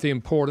 talk about the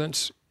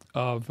importance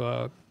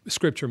of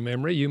Scripture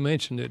memory. You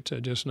mentioned it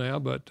just now,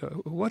 but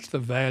what's the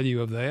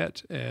value of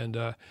that, and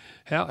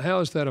how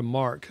is that a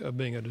mark of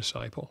being a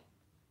disciple?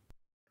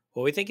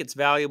 Well, we think it's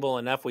valuable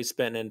enough we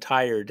spent an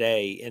entire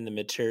day in the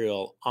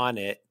material on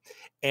it,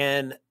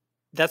 and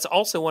that's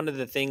also one of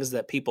the things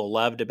that people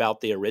loved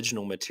about the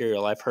original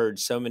material. I've heard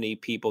so many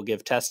people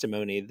give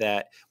testimony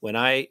that when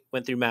I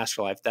went through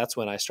Master Life, that's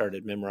when I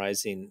started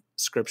memorizing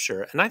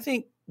Scripture. And I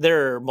think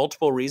there are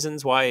multiple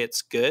reasons why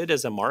it's good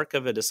as a mark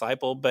of a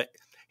disciple, but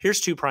here's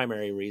 2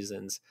 primary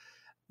reasons.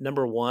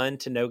 Number 1,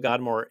 to know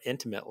God more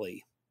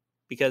intimately,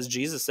 because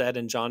Jesus said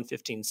in John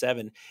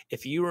 15:7,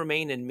 if you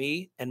remain in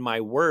me and my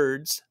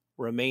words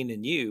remain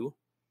in you,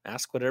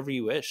 ask whatever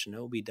you wish and it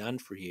will be done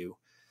for you.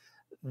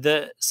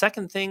 The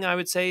second thing I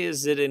would say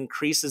is it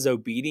increases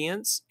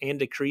obedience and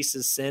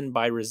decreases sin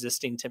by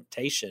resisting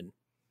temptation.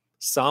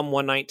 Psalm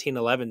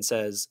 119:11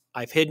 says,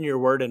 I've hidden your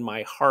word in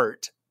my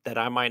heart that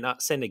I might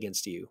not sin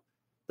against you.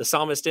 The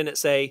psalmist didn't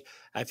say,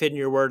 I've hidden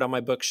your word on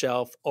my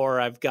bookshelf, or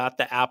I've got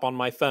the app on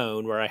my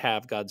phone where I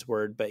have God's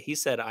word, but he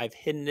said, I've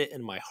hidden it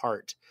in my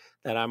heart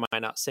that I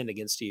might not sin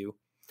against you.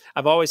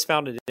 I've always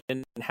found it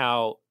in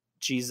how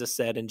Jesus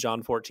said in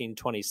John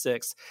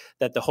 14:26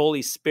 that the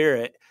Holy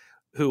Spirit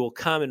who will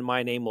come in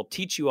my name will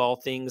teach you all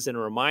things and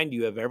remind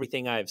you of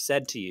everything I have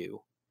said to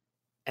you.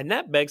 And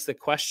that begs the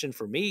question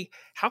for me,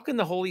 how can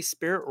the Holy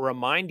Spirit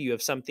remind you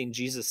of something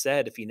Jesus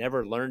said if you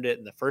never learned it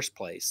in the first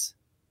place?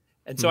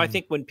 And so I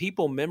think when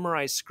people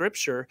memorize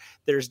Scripture,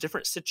 there's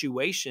different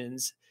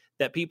situations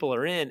that people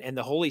are in, and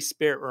the Holy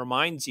Spirit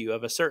reminds you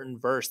of a certain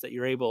verse that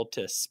you're able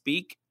to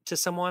speak to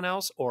someone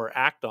else or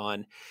act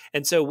on.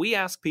 And so we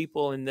ask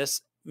people in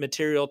this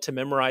material to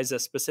memorize a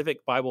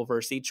specific Bible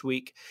verse each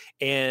week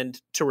and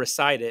to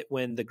recite it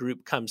when the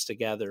group comes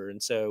together.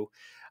 And so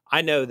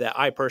I know that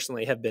I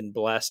personally have been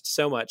blessed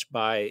so much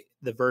by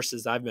the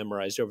verses I've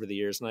memorized over the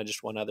years, and I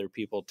just want other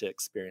people to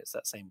experience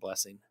that same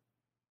blessing.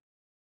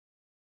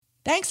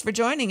 Thanks for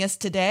joining us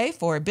today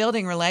for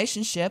Building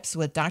Relationships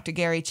with Dr.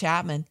 Gary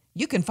Chapman.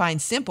 You can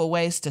find simple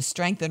ways to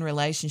strengthen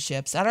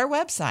relationships at our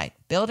website,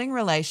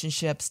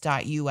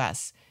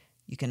 buildingrelationships.us.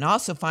 You can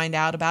also find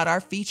out about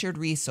our featured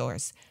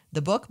resource,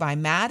 the book by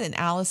Matt and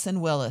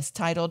Allison Willis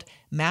titled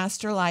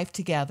Master Life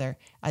Together,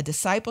 a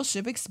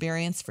discipleship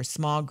experience for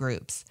small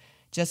groups.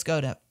 Just go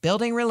to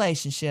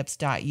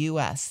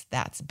buildingrelationships.us.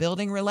 That's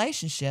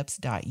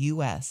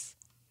buildingrelationships.us.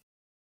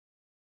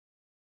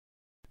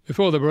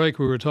 Before the break,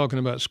 we were talking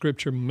about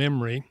Scripture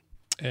memory,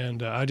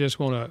 and I just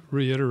want to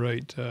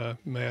reiterate,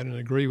 Matt, and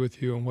agree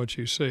with you on what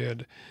you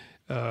said.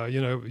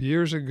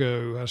 Years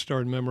ago, I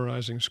started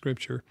memorizing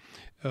Scripture,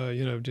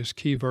 just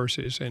key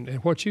verses,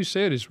 and what you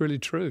said is really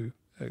true.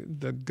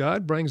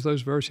 God brings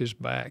those verses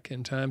back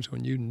in times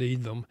when you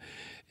need them.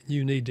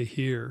 You need to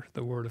hear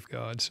the Word of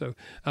God. So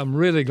I'm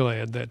really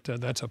glad that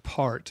that's a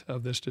part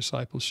of this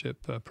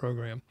discipleship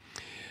program.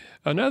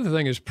 Another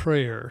thing is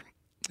prayer.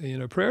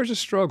 Prayer is a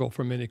struggle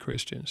for many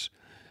Christians.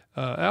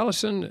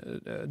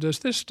 Allison, does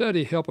this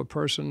study help a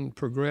person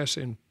progress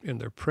in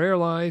their prayer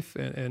life?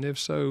 And if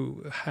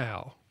so,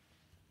 how?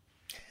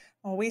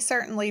 Well, we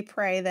certainly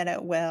pray that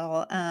it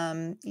will.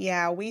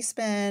 We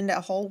spend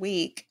a whole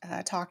week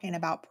talking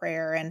about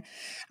prayer. And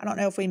I don't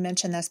know if we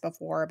mentioned this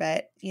before,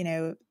 but,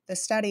 the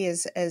study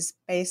is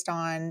based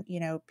on,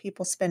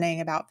 people spending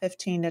about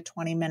 15 to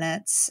 20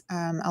 minutes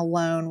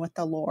alone with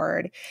the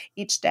Lord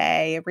each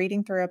day,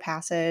 reading through a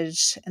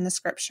passage in the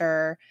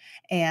Scripture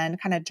and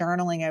kind of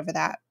journaling over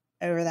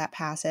that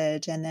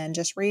passage, and then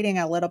just reading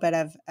a little bit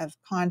of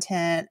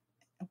content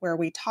where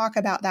we talk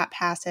about that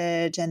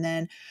passage, and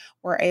then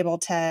we're able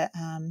to,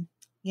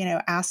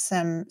 ask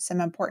some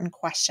important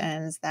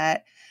questions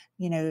that,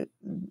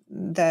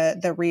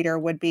 the reader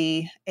would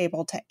be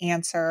able to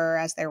answer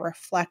as they're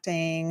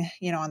reflecting,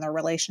 on their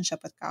relationship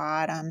with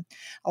God.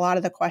 A lot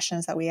of the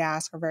questions that we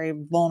ask are very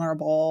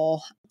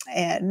vulnerable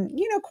and,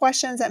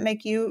 questions that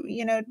make you,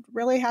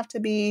 really have to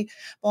be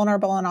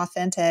vulnerable and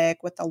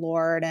authentic with the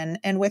Lord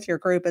and with your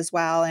group as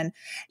well. And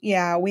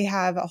yeah, we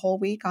have a whole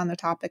week on the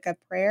topic of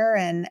prayer.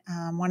 And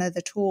one of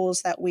the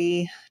tools that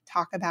we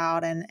talk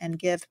about and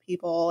give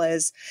people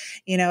is,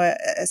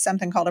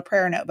 something called a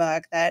prayer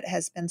notebook that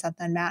has been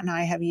something Matt and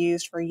I have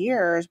used for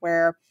years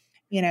where,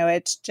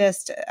 it's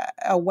just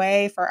a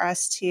way for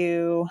us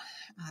to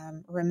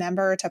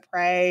remember to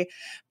pray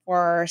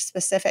for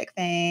specific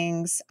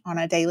things on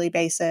a daily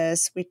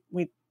basis.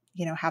 We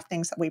have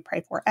things that we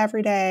pray for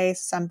every day,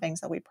 some things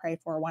that we pray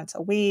for once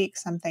a week,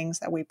 some things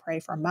that we pray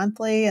for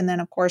monthly, and then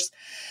of course,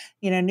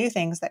 new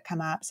things that come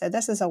up. So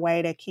this is a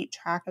way to keep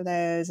track of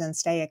those and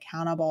stay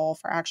accountable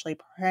for actually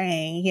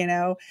praying,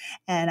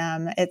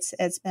 and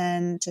it's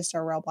been just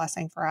a real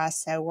blessing for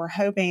us. So we're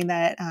hoping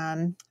that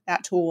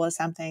that tool is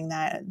something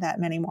that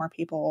many more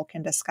people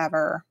can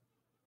discover.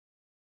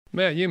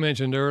 Matt, you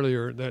mentioned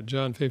earlier that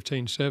John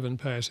 15:7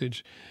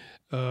 passage,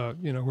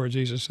 where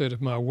Jesus said,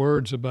 if my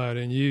words abide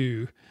in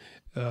you,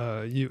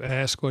 you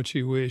ask what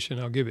you wish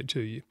and I'll give it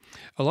to you.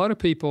 A lot of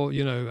people,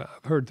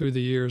 I've heard through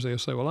the years, they'll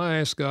say, well, I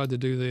asked God to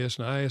do this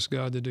and I asked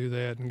God to do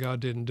that and God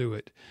didn't do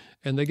it.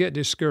 And they get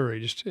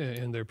discouraged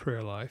in their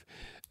prayer life.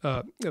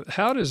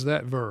 How does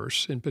that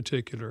verse in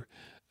particular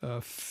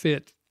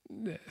fit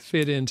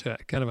into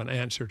kind of an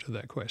answer to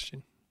that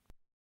question?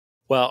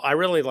 Well, I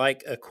really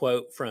like a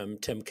quote from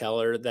Tim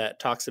Keller that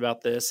talks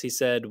about this. He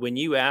said, when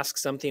you ask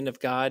something of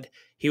God,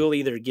 he will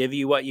either give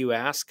you what you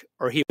ask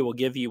or he will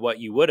give you what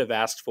you would have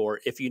asked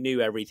for if you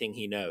knew everything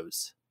he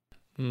knows.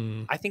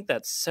 I think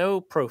that's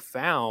so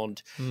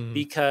profound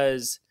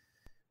because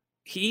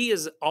he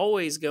is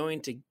always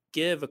going to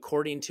give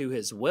according to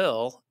his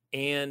will.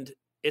 And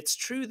it's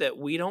true that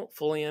we don't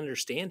fully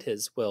understand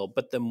his will,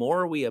 but the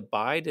more we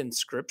abide in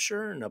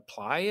Scripture and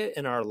apply it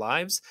in our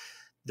lives,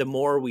 the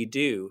more we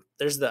do.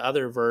 There's the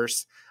other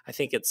verse, I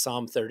think it's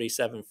Psalm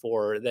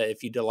 37:4, that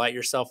if you delight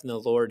yourself in the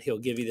Lord, he'll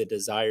give you the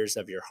desires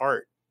of your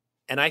heart.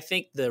 And I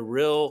think the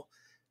real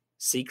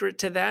secret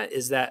to that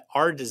is that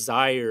our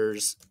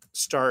desires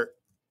start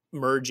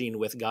merging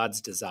with God's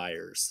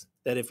desires.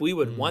 That if we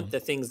would want the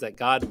things that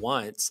God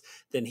wants,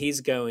 then he's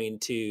going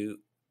to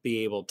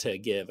be able to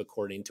give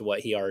according to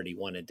what he already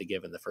wanted to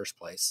give in the first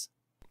place.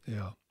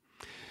 Yeah.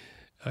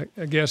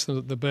 I guess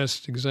the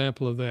best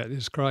example of that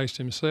is Christ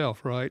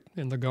himself, right?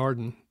 In the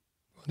garden,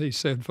 when he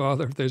said,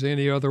 Father, if there's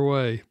any other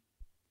way,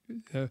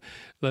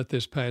 let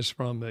this pass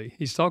from me.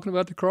 He's talking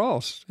about the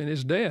cross and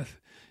his death.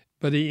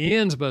 But he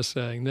ends by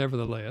saying,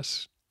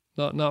 nevertheless,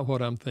 not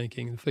what I'm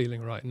thinking and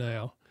feeling right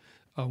now.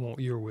 I want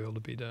your will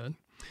to be done.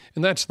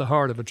 And that's the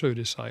heart of a true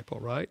disciple,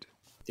 right?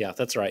 Yeah,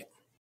 that's right.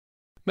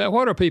 Matt,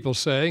 what are people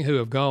saying who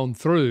have gone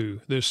through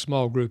this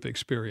small group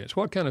experience?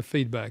 What kind of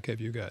feedback have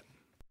you got?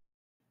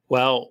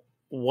 Well,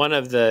 one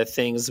of the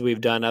things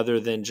we've done other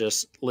than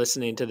just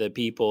listening to the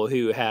people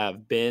who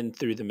have been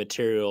through the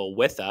material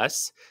with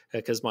us,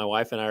 because my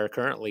wife and I are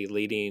currently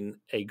leading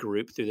a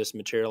group through this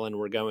material, and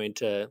we're going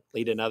to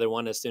lead another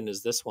one as soon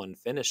as this one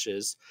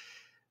finishes.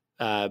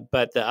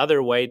 But the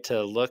other way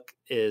to look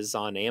is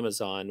on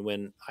Amazon.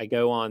 When I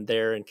go on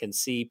there and can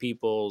see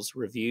people's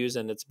reviews,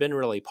 and it's been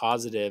really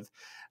positive.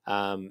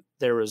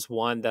 There was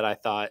one that I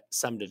thought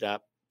summed it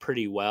up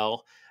pretty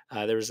well.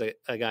 There was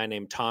a guy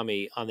named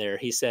Tommy on there.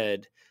 He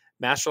said,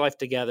 Master Life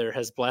Together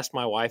has blessed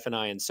my wife and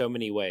I in so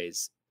many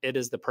ways. It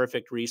is the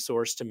perfect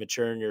resource to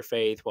mature in your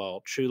faith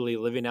while truly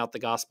living out the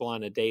gospel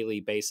on a daily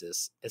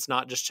basis. It's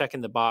not just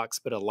checking the box,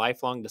 but a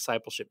lifelong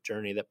discipleship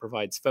journey that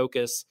provides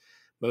focus,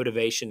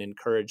 motivation,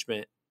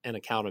 encouragement, and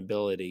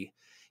accountability.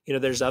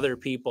 There's other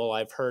people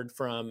I've heard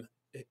from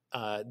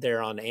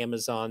there on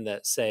Amazon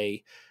that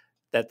say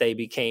that they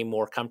became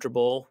more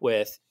comfortable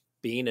with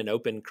being an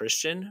open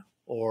Christian,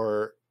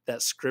 or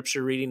that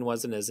scripture reading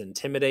wasn't as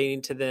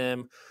intimidating to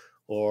them,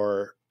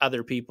 or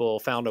other people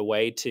found a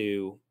way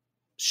to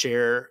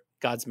share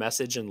God's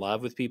message and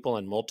love with people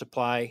and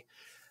multiply.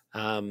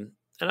 And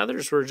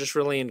others were just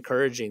really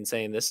encouraging,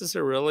 saying this is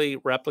a really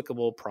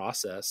replicable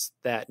process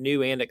that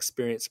new and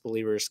experienced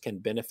believers can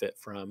benefit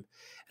from.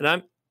 And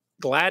I'm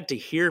glad to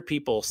hear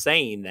people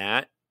saying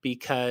that,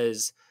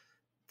 because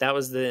that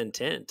was the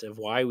intent of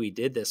why we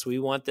did this. We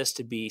want this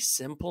to be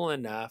simple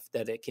enough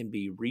that it can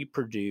be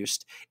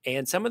reproduced.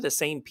 And some of the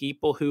same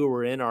people who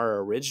were in our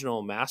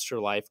original Master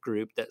Life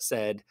group that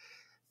said,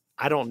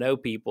 I don't know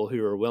people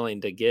who are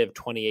willing to give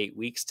 28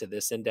 weeks to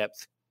this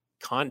in-depth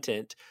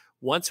content.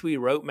 Once we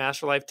wrote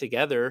Master Life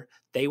Together,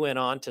 they went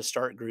on to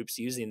start groups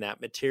using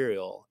that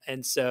material.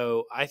 And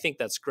so I think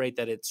that's great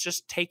that it's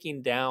just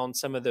taking down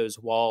some of those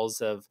walls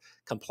of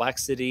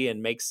complexity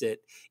and makes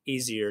it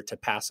easier to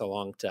pass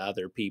along to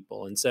other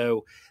people. And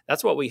so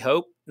that's what we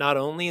hope, not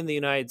only in the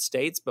United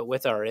States, but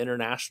with our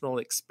international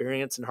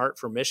experience and Heart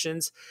for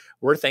Missions.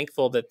 We're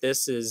thankful that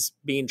this is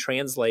being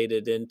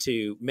translated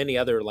into many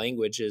other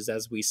languages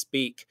as we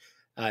speak.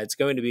 It's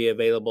going to be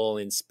available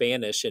in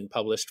Spanish in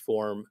published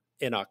form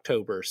in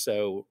October.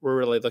 So we're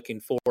really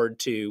looking forward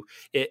to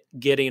it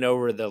getting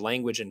over the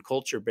language and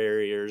culture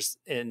barriers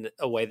in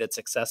a way that's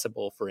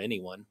accessible for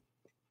anyone.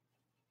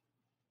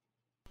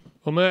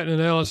 Well, Matt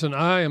and Allison,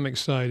 I am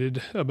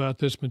excited about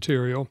this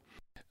material,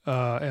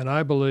 and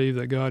I believe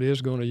that God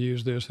is going to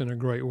use this in a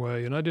great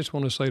way. And I just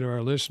want to say to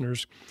our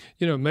listeners,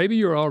 maybe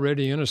you're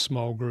already in a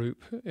small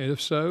group. And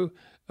if so,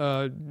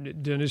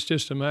 then it's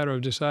just a matter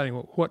of deciding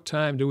what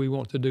time do we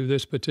want to do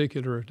this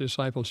particular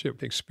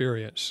discipleship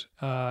experience.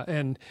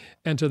 And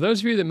to those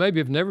of you that maybe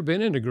have never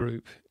been in a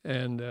group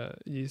and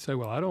you say,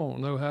 well, I don't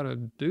know how to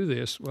do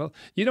this. Well,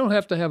 you don't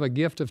have to have a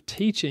gift of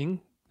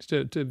teaching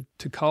to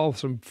call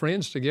some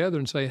friends together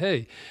and say,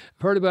 hey,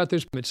 I've heard about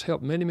this. It's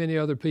helped many, many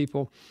other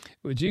people.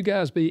 Would you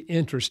guys be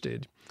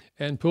interested?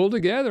 And pull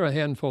together a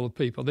handful of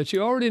people that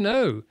you already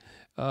know.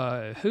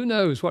 Who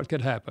knows what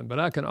could happen? But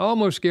I can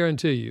almost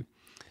guarantee you,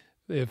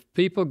 if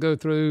people go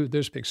through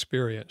this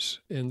experience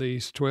in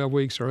these 12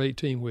 weeks or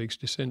 18 weeks,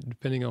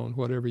 depending on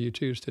whatever you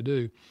choose to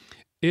do,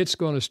 it's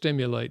going to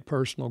stimulate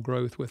personal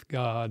growth with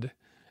God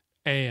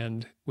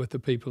and with the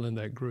people in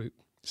that group.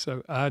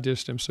 So I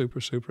just am super,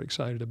 super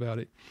excited about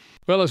it.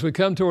 Well, as we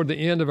come toward the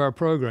end of our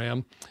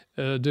program,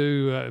 Matt,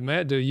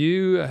 do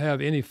you have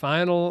any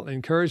final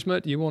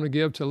encouragement you want to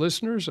give to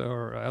listeners?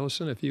 Or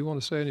Allison, if you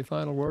want to say any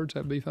final words,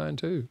 that'd be fine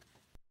too.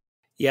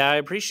 Yeah, I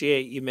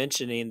appreciate you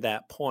mentioning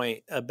that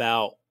point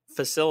about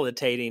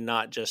facilitating,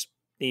 not just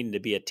needing to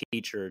be a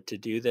teacher to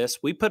do this.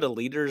 We put a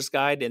leader's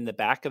guide in the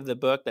back of the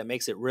book that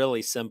makes it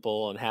really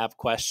simple and have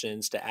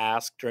questions to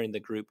ask during the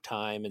group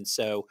time. And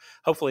so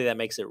hopefully that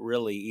makes it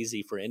really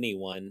easy for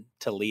anyone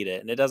to lead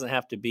it. And it doesn't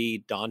have to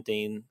be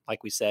daunting,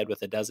 like we said,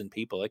 with a dozen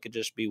people. It could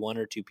just be one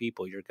or two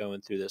people you're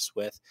going through this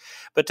with.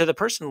 But to the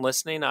person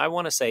listening, I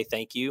want to say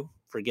thank you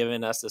for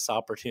giving us this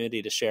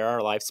opportunity to share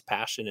our life's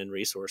passion and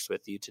resource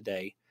with you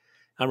today.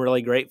 I'm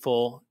really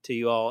grateful to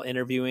you all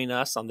interviewing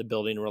us on the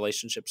Building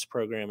Relationships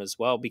program as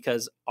well,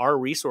 because our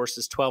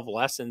resources 12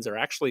 lessons are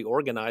actually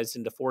organized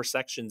into 4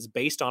 sections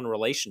based on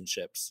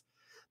relationships.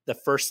 The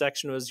first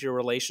section was your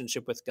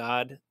relationship with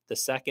God. The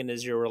second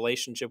is your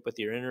relationship with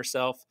your inner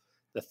self.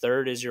 The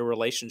third is your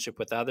relationship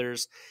with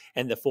others.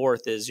 And the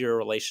fourth is your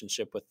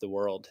relationship with the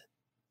world.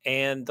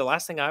 And the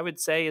last thing I would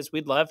say is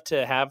we'd love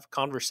to have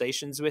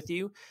conversations with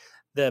you.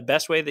 The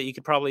best way that you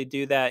could probably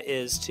do that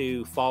is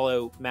to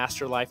follow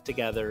Master Life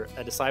Together,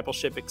 a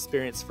discipleship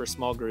experience for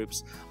small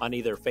groups, on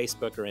either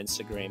Facebook or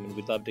Instagram. And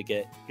we'd love to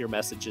get your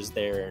messages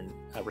there and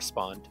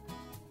respond.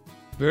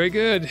 Very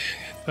good.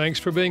 Thanks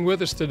for being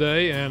with us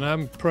today. And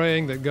I'm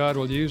praying that God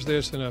will use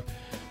this in a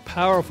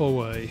powerful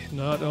way,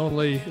 not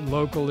only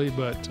locally,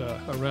 but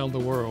around the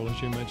world, as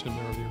you mentioned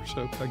earlier.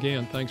 So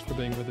again, thanks for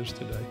being with us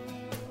today.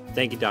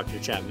 Thank you, Dr.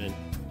 Chapman.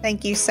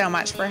 Thank you so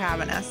much for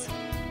having us.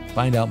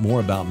 Find out more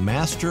about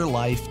Master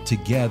Life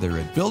Together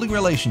at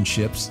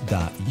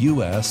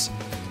buildingrelationships.us.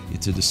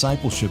 It's a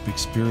discipleship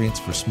experience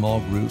for small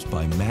groups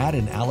by Matt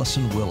and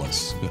Allison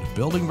Willis. Go to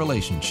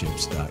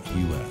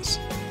buildingrelationships.us.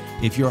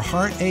 If your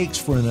heart aches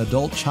for an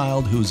adult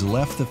child who's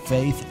left the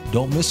faith,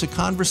 don't miss a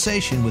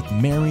conversation with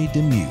Mary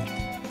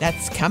DeMute.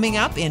 That's coming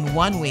up in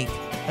 1 week.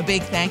 A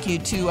big thank you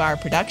to our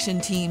production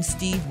team,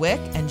 Steve Wick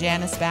and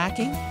Janice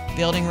Backing.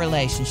 Building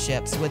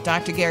Relationships with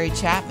Dr. Gary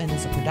Chapman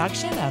is a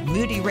production of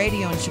Moody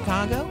Radio in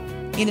Chicago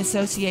in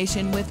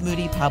association with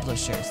Moody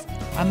Publishers,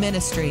 a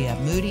ministry of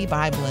Moody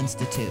Bible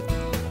Institute.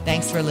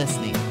 Thanks for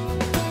listening.